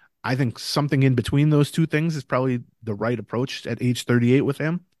 I think something in between those two things is probably the right approach at age 38 with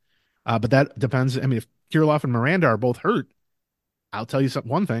him. But that depends. I mean, if Kirilloff and Miranda are both hurt, I'll tell you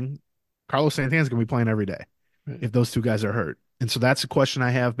one thing. Carlos Santana's going to be playing every day Right. if those two guys are hurt. And so that's a question I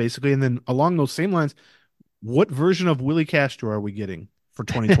have basically. And then along those same lines, what version of Willie Castro are we getting for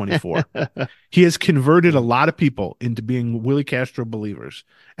 2024? He has converted a Yeah. lot of people into being Willie Castro believers,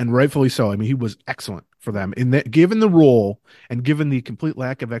 and rightfully so. I mean, he was excellent for them in that, given the role and given the complete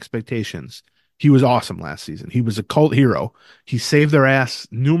lack of expectations. He was awesome last season. He was a cult hero. He saved their ass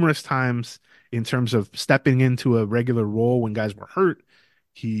numerous times in terms of stepping into a regular role when guys were hurt.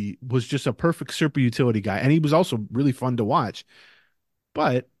 He was just a perfect super utility guy, and he was also really fun to watch.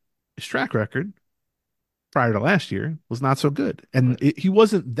 But his track record prior to last year was not so good. And Right. he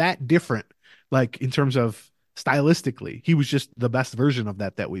wasn't that different, like in terms of stylistically. He was just the best version of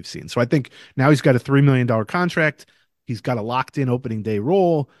that we've seen. So I think now he's got a $3 million contract. He's got a locked in opening day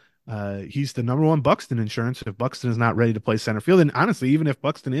role. He's the number one Buxton insurance if Buxton is not ready to play center field. And honestly, even if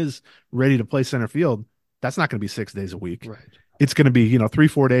Buxton is ready to play center field, that's not going to be 6 days a week. Right. It's going to be, 3,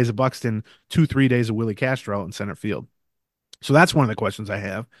 4 days of Buxton, 2, 3 days of Willie Castro out in center field. So that's one of the questions I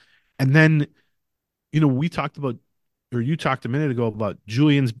have. And then we talked about, or you talked a minute ago about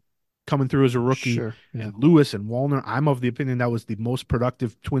Julian's coming through as a rookie Sure. Yeah. and Lewis and Wallner. I'm of the opinion that was the most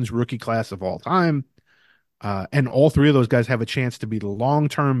productive Twins rookie class of all time. And all three of those guys have a chance to be the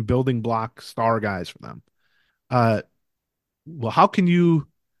long-term building block star guys for them. Uh, well, how can you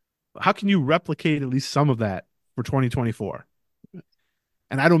replicate at least some of that for 2024?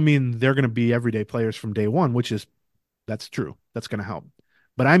 And I don't mean they're going to be everyday players from day one, that's true. That's going to help.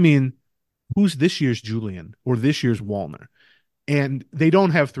 But I mean, who's this year's Julian or this year's Wallner? And they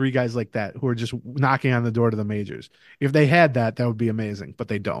don't have three guys like that who are just knocking on the door to the majors. If they had that, that would be amazing, but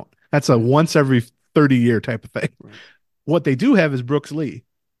they don't. That's a Right. once every 30-year type of thing. Right. What they do have is Brooks Lee,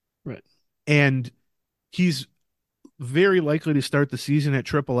 Right. and he's very likely to start the season at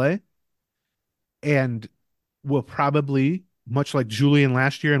AAA and will probably, much like Julian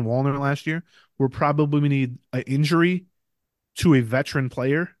last year and Wallner last year, will probably need an injury to a veteran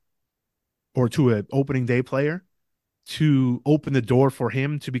player or to an opening day player to open the door for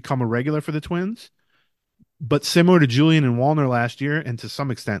him to become a regular for the Twins. But similar to Julian and Wallner last year, and to some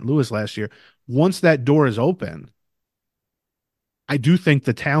extent Lewis last year, once that door is open, I do think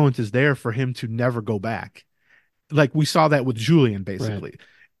the talent is there for him to never go back. Like we saw that with Julian, Right. basically.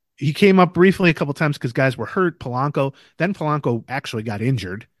 He came up briefly a couple times because guys were hurt. Then Polanco actually got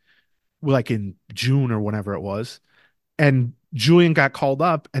injured, like in June or whenever it was. And Julian got called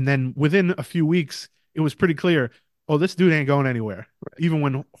up, and then within a few weeks, it was pretty clear, oh, this dude ain't going anywhere, Right. even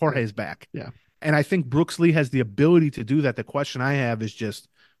when Right. Jorge's back. Yeah. And I think Brooks Lee has the ability to do that. The question I have is just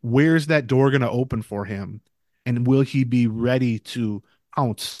where's that door going to open for him? And will he be ready to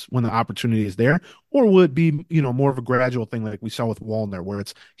pounce when the opportunity is there? Or will it be, more of a gradual thing like we saw with Wallner, where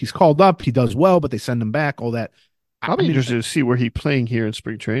he's called up, he does well, but they send him back, all that. I'll I be mean, interested to see where he's playing here in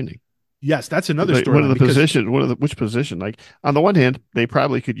spring training. yes, that's another Like, what are storyline the because, positions? Which position? Like on the one hand, they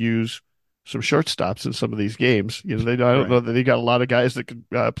probably could use some shortstops in some of these games. I don't know right, that they got a lot of guys that could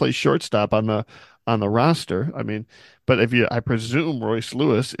play shortstop on the roster. I mean, but I presume Royce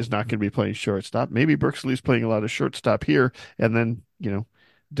Lewis is not going to be playing shortstop. Maybe Brooks Lee's playing a lot of shortstop here, and then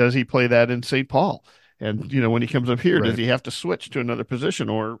does he play that in St. Paul? And when he comes up here, does right. he have to switch to another position,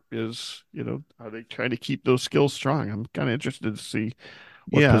 or are they trying to keep those skills strong? I'm kind of interested to see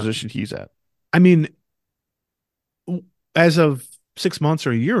what Yeah. position he's at. I mean, as of 6 months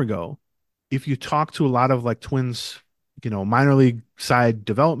or a year ago, if you talk to a lot of like Twins, minor league side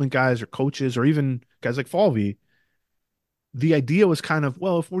development guys or coaches or even guys like Falvey, the idea was kind of,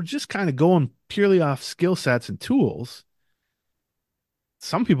 well, if we're just kind of going purely off skill sets and tools,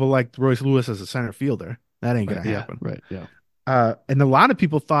 some people like Royce Lewis as a center fielder. That ain't Right. gonna Yeah. happen. Right. Yeah. And a lot of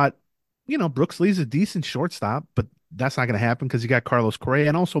people thought, Brooks Lee's a decent shortstop, but that's not gonna happen because you got Carlos Correa,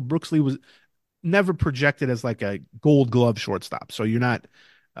 and also Brooks Lee was never projected as like a gold glove shortstop. So you're not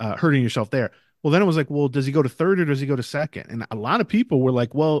hurting yourself there. Well, then it was like, well, does he go to third or does he go to second? And a lot of people were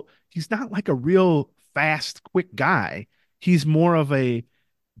like, well, he's not like a real fast, quick guy. he's more of a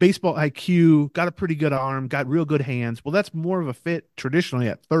baseball IQ, got a pretty good arm, got real good hands. Well, that's more of a fit traditionally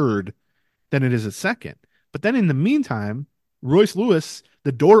at third than it is at second. But then in the meantime, Royce Lewis,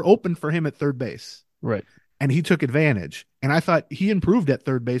 the door opened for him at third base Right. and he took advantage. And I thought he improved at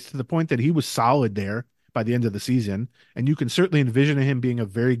third base to the point that he was solid there by the end of the season. And you can certainly envision him being a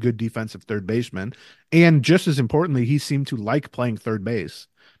very good defensive third baseman. And just as importantly, he seemed to like playing third base.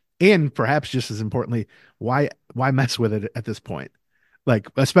 And perhaps just as importantly, why mess with it at this point? Like,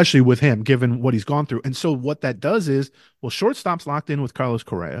 especially with him, given what he's gone through. And so what that does is, well, shortstop's locked in with Carlos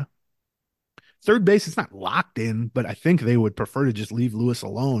Correa. Third base, it's not locked in, but I think they would prefer to just leave Lewis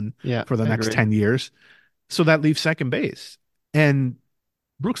alone Yeah, for the I next agree. 10 years. So that leaves second base. And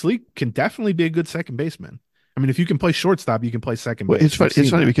Brooks Lee can definitely be a good second baseman. I mean, if you can play shortstop, you can play second Well, it's base. funny. We've It's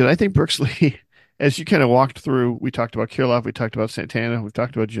seen funny that. because I think Brooks Lee, as you kind of walked through, we talked about Kirilloff, we talked about Santana, we've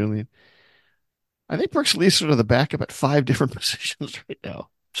talked about Julian. I think Brooks Lee's sort of the backup at five different positions right now.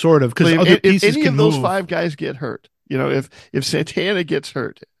 Sort of, because Like other if pieces any can of those move. five guys get hurt, if Santana gets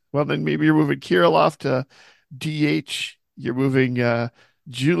hurt, well then maybe you're moving Kirilloff to DH, you're moving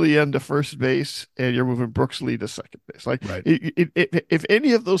Julian to first base, and you're moving Brooks Lee to second base. Like Right. if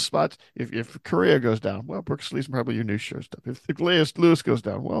any of those spots, if Correa goes down, well, Brooks Lee's probably your new shortstop. If Lewis goes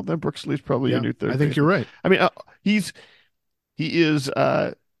down, well, then Brooks Lee's probably your Yeah, new I third think you're baseman. right. I mean, he's he is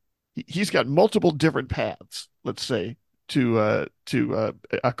he's got multiple different paths, let's say, to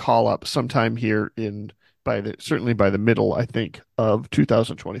a call up sometime here in by the certainly by the middle, I think, of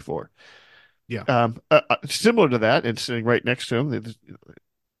 2024. Yeah. Similar to that, and sitting right next to him, the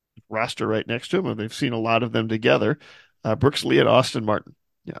roster right next to him, and they've seen a lot of them together. Brooks Lee and Austin Martin.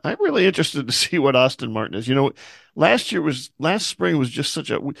 Yeah, I'm really interested to see what Austin Martin is. Last spring was just such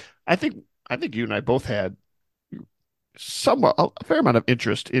a. I think I think you and I both had somewhat a fair amount of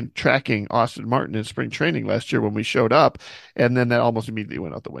interest in tracking Austin Martin in spring training last year when we showed up, and then that almost immediately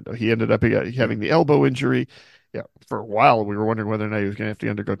went out the window. He ended up Yeah. having the elbow injury. Yeah, for a while we were wondering whether or not he was going to have to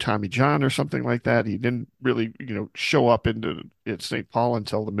undergo Tommy John or something like that. He didn't really, show up at St. Paul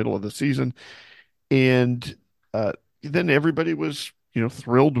until the middle of the season, and uh, then everybody was,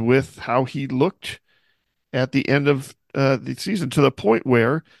 thrilled with how he looked at the end of the season to the point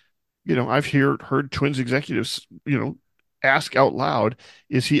where I've heard Twins executives, ask out loud,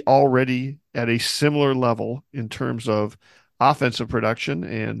 is he already at a similar level in terms of offensive production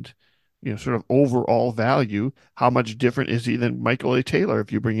and, sort of overall value? How much different is he than Michael A. Taylor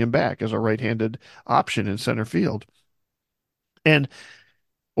if you bring him back as a right-handed option in center field? And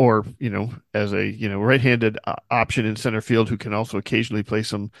or as a right-handed option in center field who can also occasionally play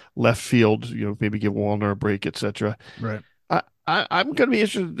some left field, maybe give Wallner a break, etc. Right. I'm going to be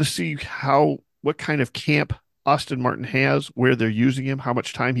interested to see what kind of camp Austin Martin has, where they're using him, how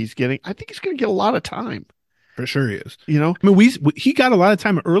much time he's getting. I think he's going to get a lot of time. For sure he is. You know, I mean, he got a lot of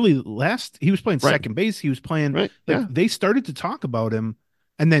time early last. He was playing right, second base. He was playing right, like yeah, they started to talk about him,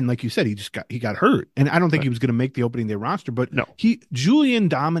 and then like you said, he got hurt, and I don't think right. he was going to make the opening day roster. But No, he Julian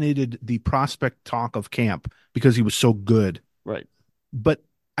dominated the prospect talk of camp because he was so good. right, But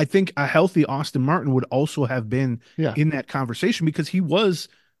I think a healthy Austin Martin would also have been yeah. in that conversation because he was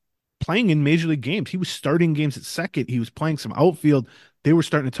playing in major league games. He was starting games at second. He was playing some outfield. They were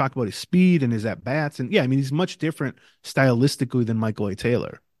starting to talk about his speed and his at bats. And yeah, I mean, he's much different stylistically than Michael A.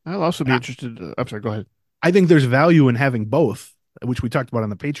 Taylor. I'll also And be interested. I'm sorry, go ahead. I think there's value in having both, which we talked about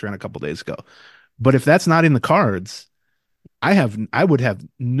on the Patreon a couple days ago. But if that's not in the cards, I would have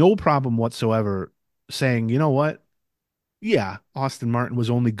no problem whatsoever saying, you know what? Yeah, Austin Martin was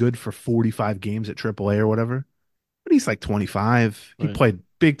only good for 45 games at AAA or whatever, but he's like 25. He Right, played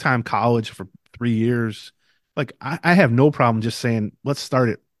big time college for 3 years. Like I have no problem just saying, let's start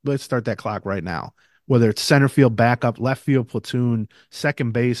it. Let's start that clock right now. Whether it's center field backup, left field platoon,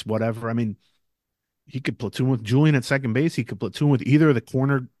 second base, whatever. I mean, he could platoon with Julian at second base. He could platoon with either of the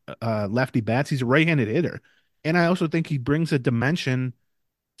corner lefty bats. He's a right-handed hitter. And I also think he brings a dimension,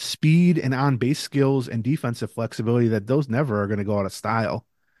 speed and on base skills and defensive flexibility that those never are going to go out of style.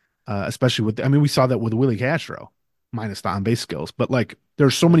 Especially with, I mean, we saw that with Willie Castro, minus the on base skills. But like,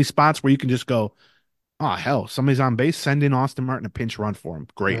 there's so right, many spots where you can just go, oh hell, somebody's on base, send in Austin Martin a pinch run for him,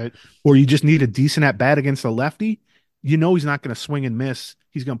 great. right, Or you just need a decent at bat against a lefty. You know he's not going to swing and miss.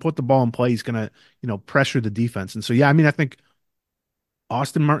 He's going to put the ball in play. He's going to, pressure the defense. And so yeah, I mean, I think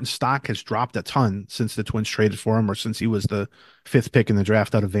Austin Martin's stock has dropped a ton since the Twins traded for him, or since he was the fifth pick in the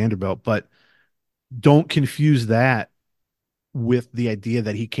draft out of Vanderbilt. But don't confuse that with the idea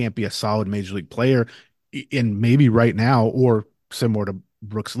that he can't be a solid major league player in maybe right now or similar to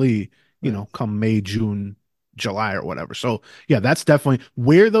Brooks Lee, right. come May, June, July or whatever. So yeah, that's definitely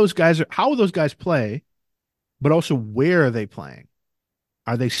where those guys are, how those guys play. but also where are they playing?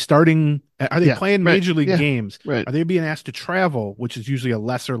 Are they starting? Are they Yeah, playing right. major league Yeah, games? right. Are they being asked to travel, which is usually a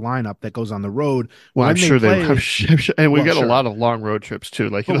lesser lineup that goes on the road? Well, I'm When they sure they, play, I'm sure, and we've well, got a sure. lot of long road trips too.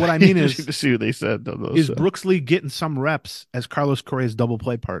 Like, But it'll what I be mean interesting to see what they said on those. is Brooks Lee getting some reps as Carlos Correa's double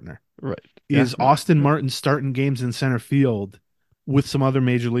play partner? Right. Yeah. Is Right. Austin Right. Martin starting games in center field with some other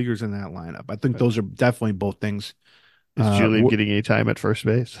major leaguers in that lineup? I think Right. those are definitely both things. Is Julian getting any time at first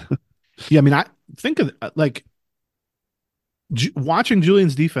base? Yeah, I mean, I think of like watching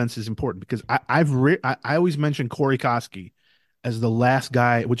Julian's defense is important because I always mention Corey Koski as the last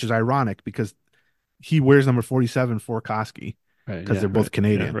guy, which is ironic because he wears number 47 for Koski Right. because Yeah. they're both Right. Yeah.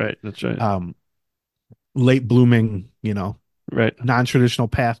 Canadian. Right. That's right. Um, Late blooming, Right. non-traditional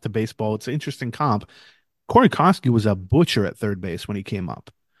path to baseball. It's an interesting comp. Corey Koski was a butcher at third base when he came up.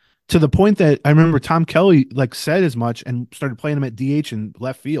 To the point that I remember Tom Kelly like said as much and started playing him at DH and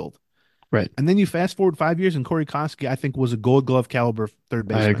left field. Right. And then you fast forward 5 years, and Corey Koski, I think, was a Gold Glove caliber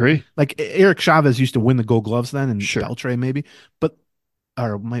third I baseman. agree. Like Eric Chavez used to win the Gold Gloves then, and Sure. Beltre maybe, but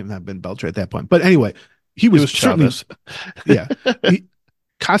or might not have been Beltre at that point. But anyway, he It was was certainly, Chavez. yeah. He,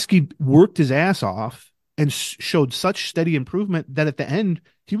 Koski worked his ass off and showed such steady improvement that at the end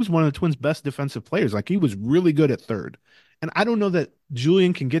he was one of the Twins' best defensive players. Like he was really good at third. And I don't know that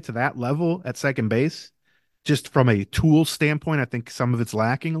Julian can get to that level at second base. Just from a tool standpoint, I think some of it's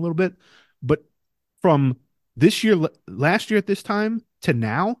lacking a little bit. But from this year, last year at this time to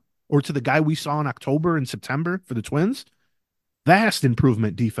now, or to the guy we saw in October and September for the Twins, vast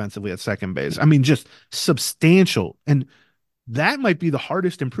improvement defensively at second base. I mean, just substantial. And that might be the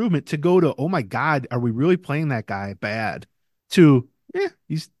hardest improvement to go to, oh my God, are we really playing that guy bad? To yeah,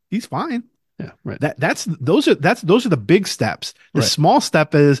 he's fine. Yeah. Right. Those are the big steps. The Right. small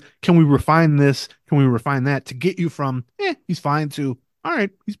step is can we refine this? Can we refine that to get you from he's fine to all right,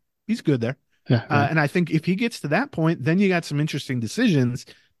 he's good there. Yeah. Right. And I think if he gets to that point, then you got some interesting decisions.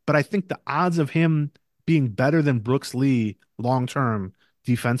 But I think the odds of him being better than Brooks Lee long term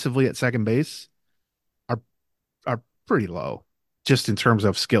defensively at second base are are pretty low, just in terms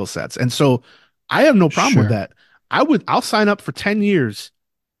of skill sets. And so I have no problem with Sure. that. I'll sign up for 10 years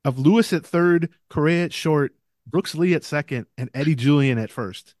of Lewis at third, Correa at short, Brooks Lee at second, and Eddie Julian at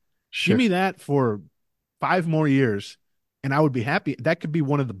first. Give Sure. me that for 5 more years, and I would be happy. That could be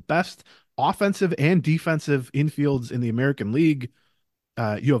one of the best offensive and defensive infields in the American League.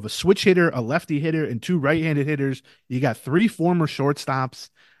 You have a switch hitter, a lefty hitter, and two right-handed hitters. You got three former shortstops.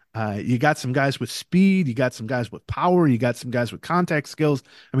 You got some guys with speed. You got some guys with power. You got some guys with contact skills.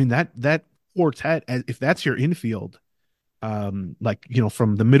 I mean that quartet, if that's your infield, like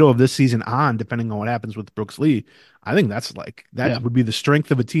from the middle of this season on, depending on what happens with Brooks Lee, I think that Yeah. would be the strength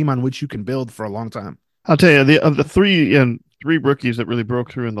of a team on which you can build for a long time. I'll tell you, of the three rookies that really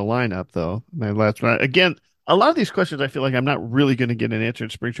broke through in the lineup, though, my last one again. A lot of these questions, I feel like I'm not really going to get an answer in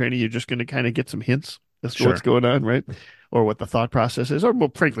spring training. You're just going to kind of get some hints as to what's Sure. going on, right? Or what the thought process is. Or,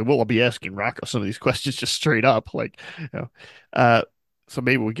 well, frankly, we'll be asking Rocco some of these questions just straight up, like, you know. Uh, so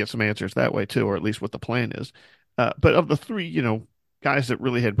maybe we get some answers that way too, or at least what the plan is. But of the three, guys that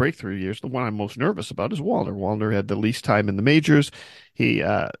really had breakthrough years, the one I'm most nervous about is Walner. Walner had the least time in the majors. He,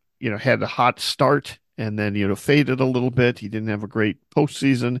 had a hot start and then faded a little bit. He didn't have a great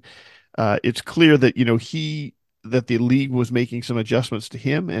postseason. It's clear that that the league was making some adjustments to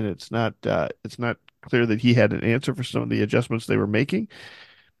him, and it's not clear that he had an answer for some of the adjustments they were making.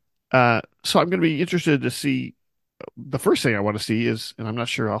 So I'm going to be interested to see. The first thing I want to see is, and I'm not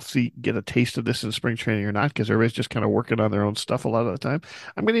sure I'll get a taste of this in spring training or not, because everybody's just kind of working on their own stuff a lot of the time.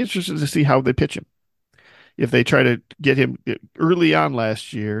 I'm going to be interested to see how they pitch him. If they try to get him early on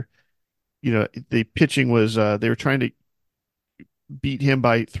last year, the pitching was they were trying to beat him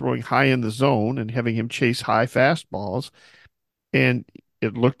by throwing high in the zone and having him chase high fastballs. And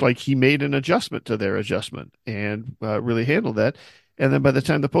it looked like he made an adjustment to their adjustment and really handled that. And then by the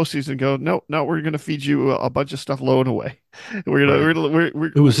time the postseason go, no, no, we're going to feed you a bunch of stuff low and away. Right.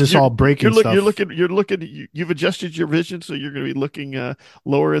 We're It was just all breaking stuff. you've adjusted your vision, so you're going to be looking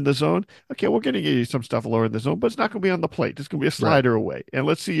lower in the zone. Okay, we're going to give you some stuff lower in the zone, but it's not going to be on the plate. It's going to be a Right. slider away, and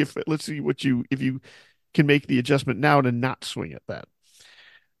let's see if you can make the adjustment now to not swing at that.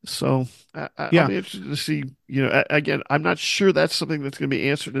 So I'll Yeah. be interested to see. Again, I'm not sure that's something that's going to be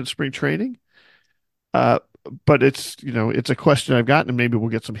answered in spring training. Uh, but it's a question I've gotten, and maybe we'll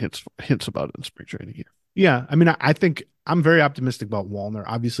get some hints about it in spring training here. Yeah. I mean, I think I'm very optimistic about Walner.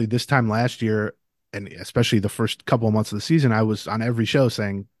 Obviously, this time last year, and especially the first couple of months of the season, I was on every show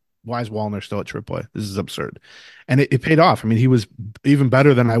saying, why is Walner still at AAA? This is absurd. And it paid off. I mean, he was even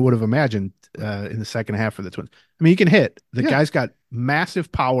better than I would have imagined in the second half for the Twins. I mean, he can hit. The Yeah, guy's got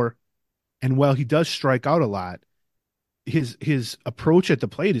massive power. And while he does strike out a lot, his approach at the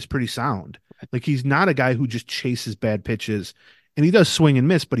plate is pretty sound. Like he's not a guy who just chases bad pitches, and he does swing and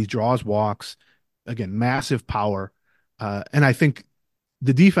miss, but he draws walks. Again, massive power, and I think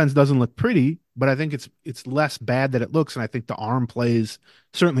the defense doesn't look pretty, but I think it's less bad than it looks, and I think the arm plays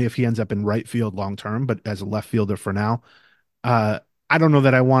certainly if he ends up in right field long term, but as a left fielder for now, uh, I don't know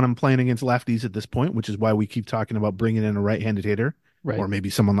that I want him playing against lefties at this point, which is why we keep talking about bringing in a right-handed hitter Right. or maybe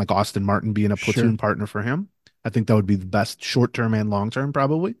someone like Austin Martin being a Sure. platoon partner for him. I think that would be the best short term and long term,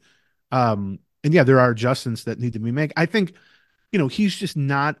 probably. And yeah, there are adjustments that need to be made. I think, he's just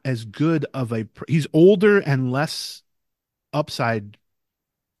not as good of he's older and less upside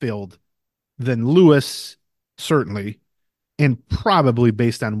filled than Lewis, certainly, and probably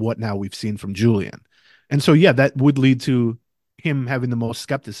based on what now we've seen from Julian. And so, yeah, that would lead to him having the most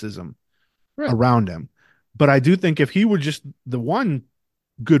skepticism Right. around him. But I do think if he were just the one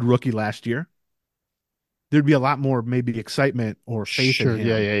good rookie last year, there'd be a lot more maybe excitement or faith in Sure. Yeah. him.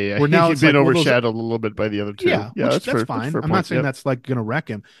 Yeah. Yeah. Where now He'd it's been like, well, those, overshadowed a little bit by the other two. yeah, Yeah. which That's that's fair. That's a fine. fair I'm not point. saying Yep. that's like going to wreck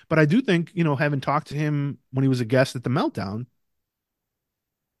him, but I do think, having talked to him when he was a guest at the Meltdown,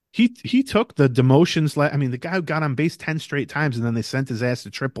 he took the demotions. I mean, the guy who got on base 10 straight times and then they sent his ass to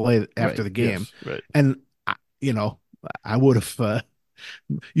AAA Right. after the game. Yes. Right. And, you know, I would have,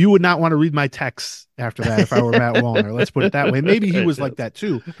 you would not want to read my texts after that if I were Matt Wallner. Let's put it that way. Maybe he Right. was like Yes. that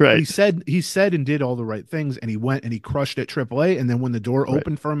too, but Right. he said and did all the right things, and he went and he crushed at AAA. And then when the door Right.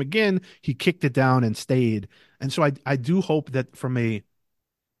 opened for him again, he kicked it down and stayed. And so I do hope that from a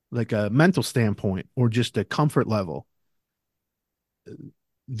like a mental standpoint or just a comfort level,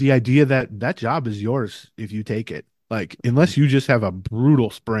 the idea that that job is yours if you take it. Like, unless you just have a brutal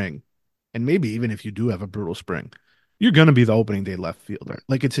spring, and maybe even if you do have a brutal spring, you're going to be the opening day left fielder. Right.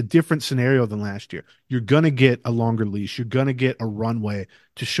 Like, it's a different scenario than last year. You're going to get a longer leash. You're going to get a runway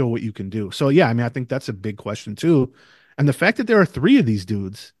to show what you can do. So, yeah, I mean, I think that's a big question, too. And the fact that there are three of these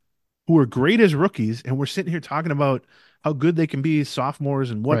dudes who are great as rookies, and we're sitting here talking about how good they can be as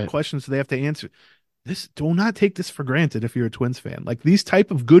sophomores and what Right. questions they have to answer. This do not take this for granted if you're a Twins fan. Like these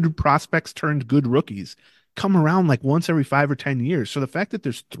type of good prospects turned good rookies come around like once every 5 or 10 years. So the fact that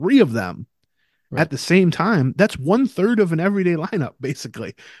there's three of them Right. at the same time, that's 1/3 of an everyday lineup,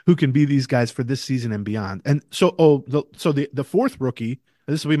 basically, who can be these guys for this season and beyond. And so, the fourth rookie,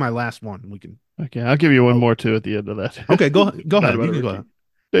 this will be my last one. We can, Okay. I'll give you one oh, more too at the end of that. okay, go Not ahead. about You a can go rookie. ahead.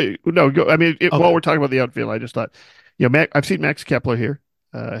 Hey, no, go. I mean, while Okay, we're talking about the outfield, I just thought, I've seen Max Kepler here.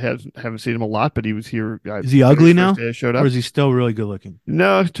 Haven't seen him a lot, but he was here is he very ugly first now, day I showed or up. is he still really good looking?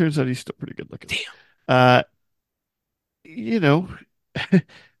 No, it turns out he's still pretty good looking. Damn. Uh, you know,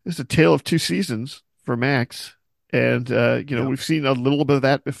 it's a tale of two seasons for Max, and Yeah, we've seen a little bit of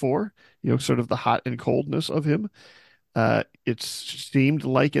that before. Sort of the hot and coldness of him. It seemed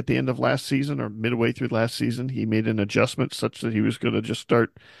like at the end of last season or midway through last season, he made an adjustment such that he was going to just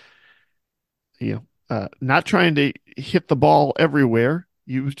start, not trying to hit the ball everywhere.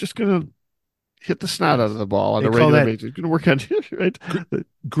 He was just going to hit the snot out of yes. the ball on They a call regular that basis. He's going to work on it, right?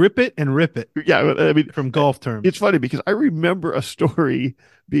 grip it and rip it Yeah, I mean, from golf terms. it's funny because I remember a story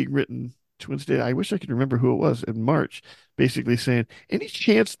being written Twins Day. I wish I could remember who it was in March, basically saying any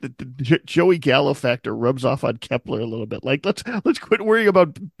chance that the Joey Gallo factor rubs off on Kepler a little bit. Like let's quit worrying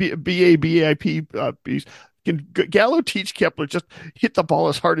about BABIP. Can Gallo teach Kepler just hit the ball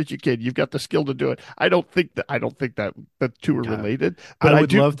as hard as you can? You've got the skill to do it. I don't think that the two are God, related, but I I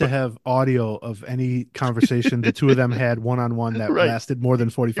would do. love to But have audio of any conversation the two of them had one on one that right, lasted more than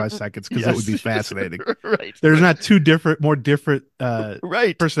 45 seconds because it would yes, be yes, fascinating. right, There's not two more different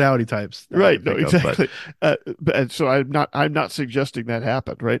right. personality types that I Right. can No, think of, but exactly. And so I'm not suggesting that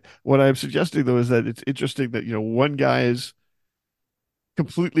happened, right? What I'm suggesting though is that it's interesting that, one guy's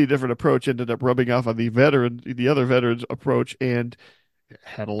completely different approach ended up rubbing off on the other veteran's approach and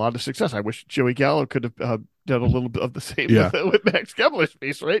had a lot of success. I wish Joey Gallo could have done a little bit of the same with yeah. with Max Kepler's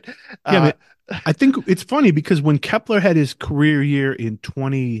piece, right? Yeah, Uh, man. I think it's funny because when Kepler had his career year in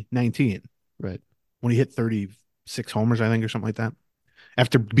 2019, right. when he hit 36 homers, I think, or something like that,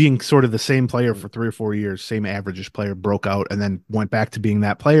 after being sort of the same player Right. for 3 or 4 years, same average player, broke out and then went back to being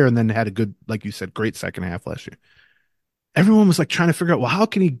that player and then had a good, like you said, great second half last year. Everyone was like trying to figure out, well, how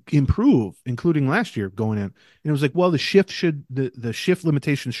can he improve, including last year going in? And it was like, well, the shift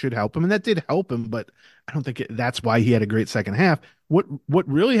limitations should help him, and that did help him, but I don't think that's why he had a great second half. What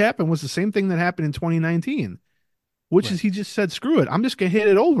really happened was the same thing that happened in 2019, which is Right. he just said, screw it, I'm just gonna hit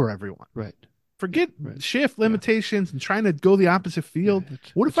it over everyone. Right. Yeah. Forget Right. shift Yeah. limitations and trying to go the opposite Yeah. field.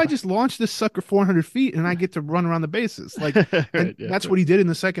 It's What if it's I hard. just launch this sucker 400 feet and I get to run around the bases? Like, and Right. Yeah. that's Right. what he did in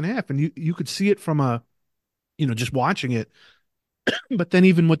the second half. And you could see it from just watching it. But then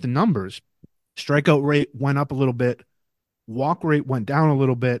even with the numbers, Strikeout rate went up a little bit. Walk rate went down a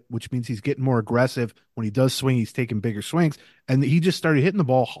little bit, which means he's getting more aggressive. When he does swing, he's taking bigger swings. And he just started hitting the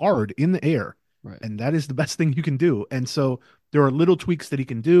ball hard in the air. Right. And that is the best thing you can do. And so there are little tweaks that he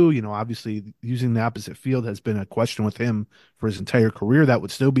can do. Obviously using the opposite field has been a question with him for his entire career. That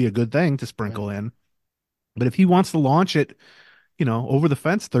would still be a good thing to Right. sprinkle in. But if he wants to launch it, over the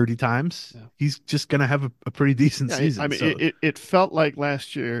fence 30 times, Yeah. he's just going to have a pretty decent Yeah. I season. mean, So, it felt like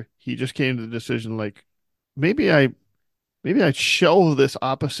last year he just came to the decision like maybe I maybe I'd shelve this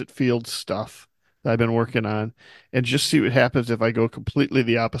opposite field stuff that I've been working on and just see what happens if I go completely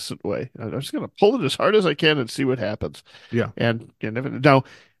the opposite way. I'm just going to pull it as hard as I can and see what happens. yeah. Now,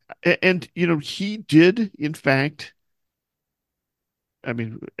 he did, in fact, I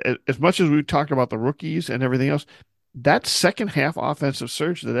mean, as much as we talk about the rookies and everything else, that second half offensive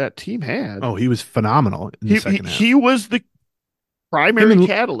surge that that team had, Oh, he was phenomenal in the second he half. was the Him primary and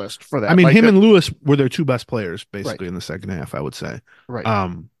catalyst for I that. mean, Like, him and Lewis were their two best players right, basically in the second half, I would say. right,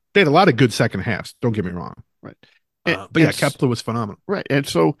 They had a lot of good second halves. Don't get me wrong. right. And, But yeah, and Kepler was phenomenal. right. And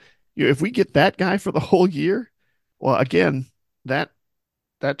so, if we get that guy for the whole year, well, again, that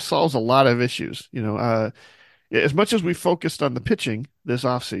that solves a lot of issues. As much as we focused on the pitching this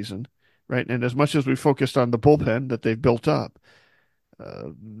offseason, right, and as much as we focused on the bullpen that they've built up,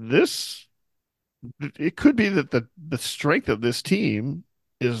 this it could be that the strength of this team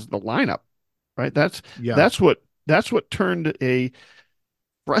is the lineup, right? Yeah, That's what turned a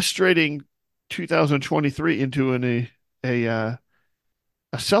frustrating 2023 into a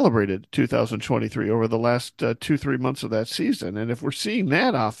celebrated 2023 over the last 2-3 months of that season. And if we're seeing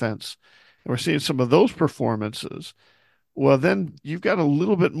that offense, and we're seeing some of those performances, well, then you've got a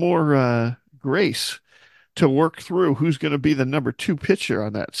little bit more grace to work through who's going to be the number two pitcher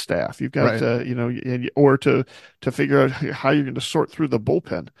on that staff. You've got, right. or to figure out how you're going to sort through the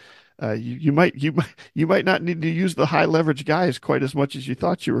bullpen. You might not need to use the high leverage guys quite as much as you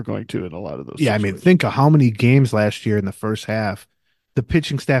thought you were going to in a lot of those Yeah, I mean, situations. think of how many games last year in the first half. The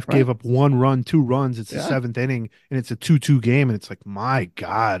pitching staff Right? gave up 1 run, 2 runs. It's the Yeah. seventh inning, and it's a 2-2 game. And it's like, my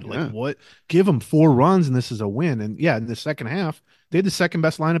God, like Yeah. what? Give them 4 runs, and this is a win. And yeah, in the second half, they had the second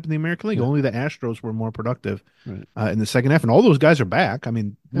best lineup in the American League. Yeah. Only the Astros were more productive Right. in the second half, and all those guys are back. I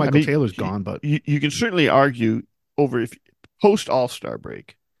mean, Yeah, I Michael mean, Taylor's gone, but you can certainly argue over if post All-Star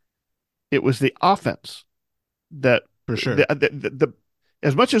break, it was the offense that for the, sure. the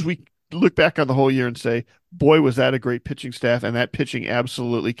as much as we look back on the whole year and say, boy, was that a great pitching staff, and that pitching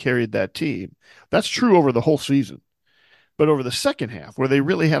absolutely carried that team. That's true over the whole season. But over the second half, where they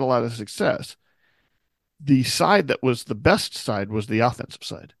really had a lot of success, the side that was the best side was the offensive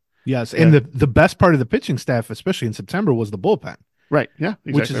side. Yes, and Yeah. the best part of the pitching staff, especially in September, was the bullpen, Right. Yeah.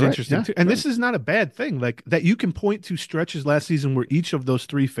 which Exactly is right. interesting Yeah. too. And Right. this is not a bad thing. Like that, you can point to stretches last season where each of those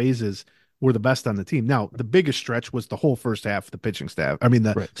three phases were the best on the team. Now, the biggest stretch was the whole first half of the pitching staff. I mean,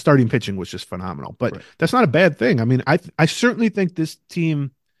 the Right. starting pitching was just phenomenal. But Right. that's not a bad thing. I mean, I certainly think this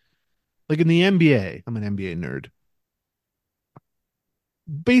team, like in the NBA, I'm an NBA nerd.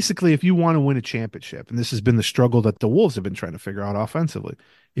 Basically, if you want to win a championship, and this has been the struggle that the Wolves have been trying to figure out offensively,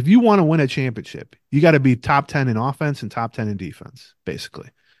 if you want to win a championship, you got to be top 10 in offense and top 10 in defense, basically.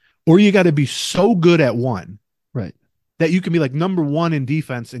 Or you got to be so good at one Right. that you can be like number one in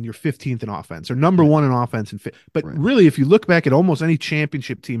defense and you're 15th in offense, or number Right. one in offense and but Right. really, if you look back at almost any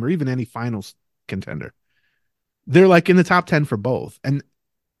championship team or even any finals contender, they're like in the top 10 for both. And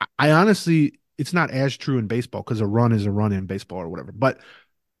I honestly, it's not as true in baseball because a run is a run in baseball or whatever. But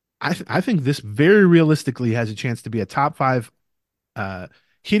I think this very realistically has a chance to be a top five uh,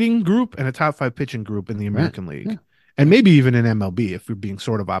 hitting group and a top five pitching group in the Right. American Yeah. League, and maybe even in MLB if we're being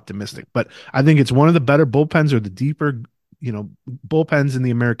sort of optimistic. But I think it's one of the better bullpens or the deeper, bullpens in the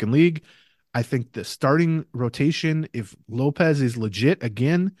American League. I think the starting rotation, if Lopez is legit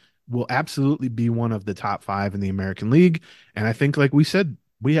again, will absolutely be one of the top five in the American League. And I think, like we said,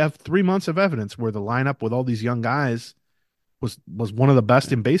 we have 3 months of evidence where the lineup with all these young guys was one of the best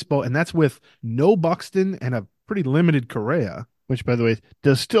Yeah. in baseball, and that's with no Buxton and a pretty limited Correa. Which, by the way,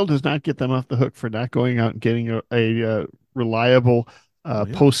 does not get them off the hook for not going out and getting a reliable Oh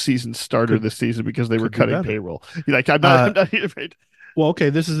yeah, postseason starter could this season because they were could do cutting better. payroll. Like I'm not, Uh, I'm not afraid. well, okay,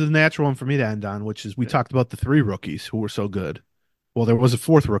 this is a natural one for me to end on, which is we Yeah. talked about the three rookies who were so good. Well, there was a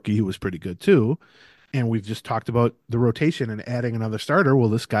fourth rookie who was pretty good too, and we've just talked about the rotation and adding another starter. Well,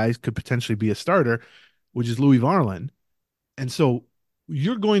 this guy could potentially be a starter, which is Louis Varland. And so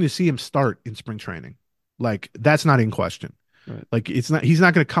you're going to see him start in spring training. Like that's not in question. Right. Like he's not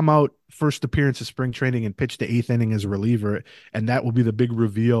going to come out first appearance of spring training and pitch the eighth inning as a reliever, and that will be the big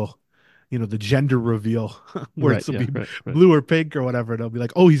reveal the gender reveal where Right. it's will Yeah. be Right. Right. blue or pink or whatever. It'll be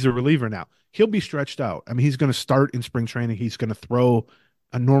like, oh, he's a reliever now. He'll be stretched out. I mean, he's going to start in spring training. He's going to throw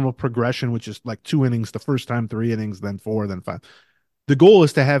a normal progression, which is like 2 innings the first time, 3 innings, then four, then five. The goal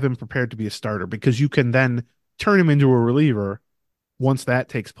is to have him prepared to be a starter because you can then turn him into a reliever once that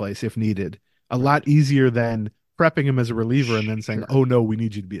takes place if needed. A Right. lot easier than prepping him as a reliever and then saying, Sure. "Oh no, we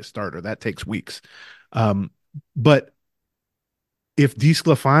need you to be a starter." That takes weeks. Um, but if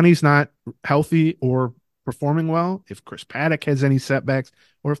DeSclafani's not healthy or performing well, if Chris Paddock has any setbacks,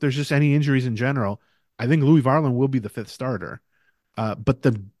 or if there's just any injuries in general, I think Louis Varland will be the fifth starter. But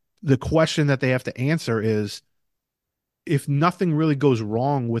the question that they have to answer is if nothing really goes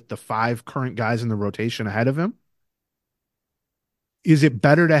wrong with the five current guys in the rotation ahead of him, is it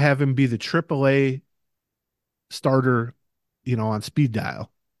better to have him be the AAA starter, on speed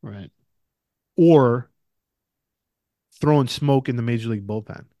dial, Right. or throwing smoke in the major league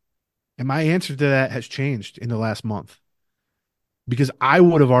bullpen? And my answer to that has changed in the last month because I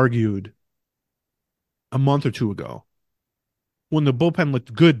would have argued a month or two ago when the bullpen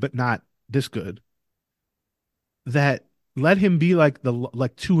looked good, but not this good, that let him be like the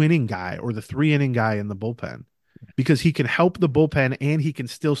 2 inning guy or the 3 inning guy in the bullpen because he can help the bullpen and he can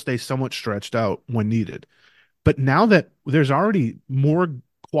still stay somewhat stretched out when needed. But now that there's already more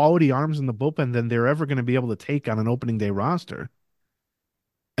quality arms in the bullpen than they're ever going to be able to take on an opening day roster,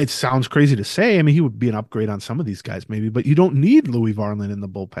 it sounds crazy to say. I mean, he would be an upgrade on some of these guys, maybe, but you don't need Louis Varland in the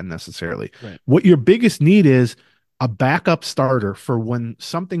bullpen necessarily. Right. What your biggest need is a backup starter for when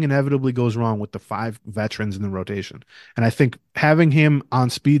something inevitably goes wrong with the five veterans in the rotation. And I think having him on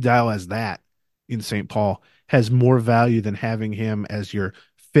speed dial as that in St. Paul has more value than having him as your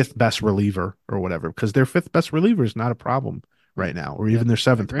fifth best reliever or whatever, because their fifth best reliever is not a problem right now, or Yeah. even their I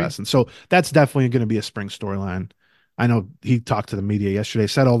seventh agree. best. And so that's definitely going to be a spring storyline. I know he talked to the media yesterday,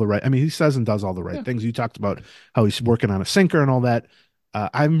 said all the right. I mean, he says and does all the right Yeah. things. You talked about how he's working on a sinker and all that.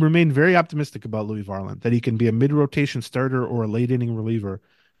 I remain very optimistic about Louis Varland that he can be a mid-rotation starter or a late-inning reliever.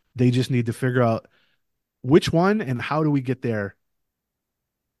 They just need to figure out which one and how do we get there,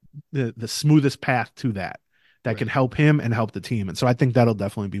 the smoothest path to that can Right. help him and help the team. And so I think that'll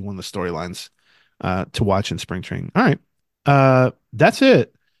definitely be one of the storylines to watch in spring training. All right, that's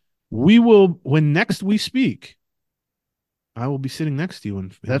it. We will when next we speak. I will be sitting next to you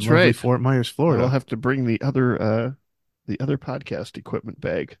in That's lovely right. Fort Myers, I will Florida. have to bring the other podcast equipment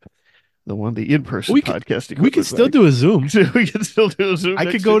bag, the in-person We could podcast we could equipment still bag. do a Zoom. So we can still do a Zoom I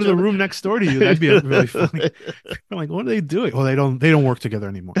could next to go to each the other. room next door to you. That'd be really funny. I'm like, what are they doing? Well, they don't work together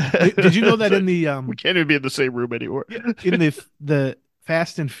anymore. Did you know that in the We can't even be in the same room anymore. yeah, in the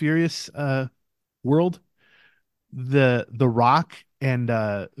Fast and Furious world, the Rock and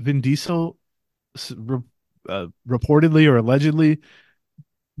Vin Diesel reportedly or allegedly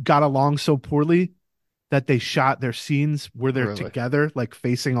got along so poorly that they shot their scenes where they're Really, together, like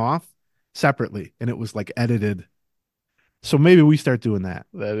facing off separately, and it was like edited. So maybe we start doing that.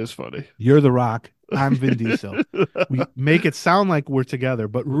 that is funny. You're the Rock. I'm Vin Diesel. We make it sound like we're together,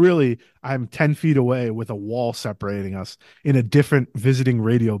 but really I'm 10 feet away with a wall separating us in a different visiting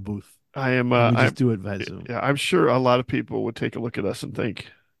radio booth. I am. And we just I'm. do it via Zoom. Yeah, I'm sure a lot of people would take a look at us and think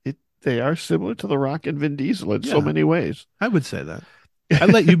they are similar to The Rock and Vin Diesel in so Yeah, many ways. I would say that.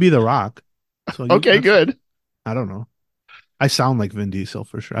 I'd let you be the Rock. So Okay, good. I don't know. I sound like Vin Diesel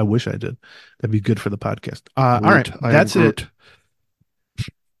for sure. I wish I did. That'd be good for the podcast. All right, Groot. I am that's it. Groot.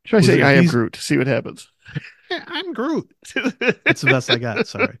 Try Was saying it I am he's Groot. See what happens. Yeah, I'm Groot. That's the best I got.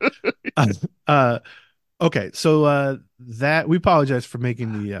 Sorry. Uh, okay, so that we apologize for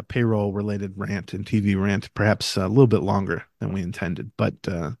making the payroll related rant and TV rant perhaps a little bit longer than we intended, but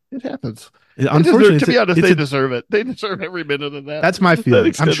It happens. unfortunately, To be honest, it's they a, deserve it. They deserve every minute of that. that's my That feeling. I'm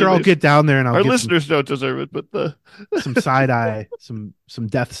extended sure I'll ways. get down there and I'll Our get listeners don't deserve it, but the some side eye, some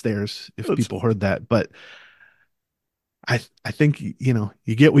death stares if That's- people heard that, but. I think you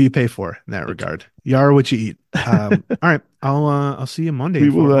get what you pay for in that regard. You are what you eat. All right, I'll see you Monday. we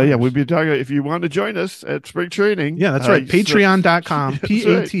in Fort will. Yeah, Myers. we'll be talking. If you want to join us at spring training, Yeah, that's right. Patreon.com, That's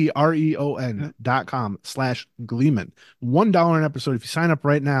right. patreon.com/Gleeman. $1 an episode. If you sign up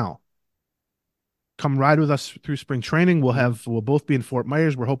right now, come ride with us through spring training. We'll both be in Fort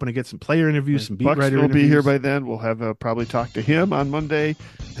Myers. We're hoping to get some player interviews, some beat Buxton writer will interviews. be here by then. We'll have probably talk to him on Monday.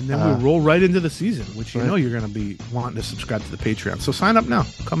 And then we'll roll right into the season, which you right. know you're going to be wanting to subscribe to the Patreon. So sign up now.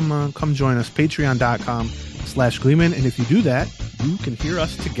 Come join us. Patreon.com/Gleeman. And if you do that, you can hear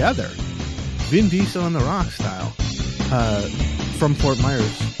us together, Vin Diesel and the Rock style, from Fort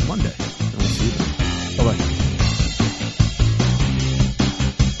Myers Monday. And we'll see you then. Bye-bye.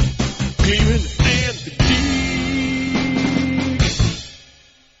 Gleeman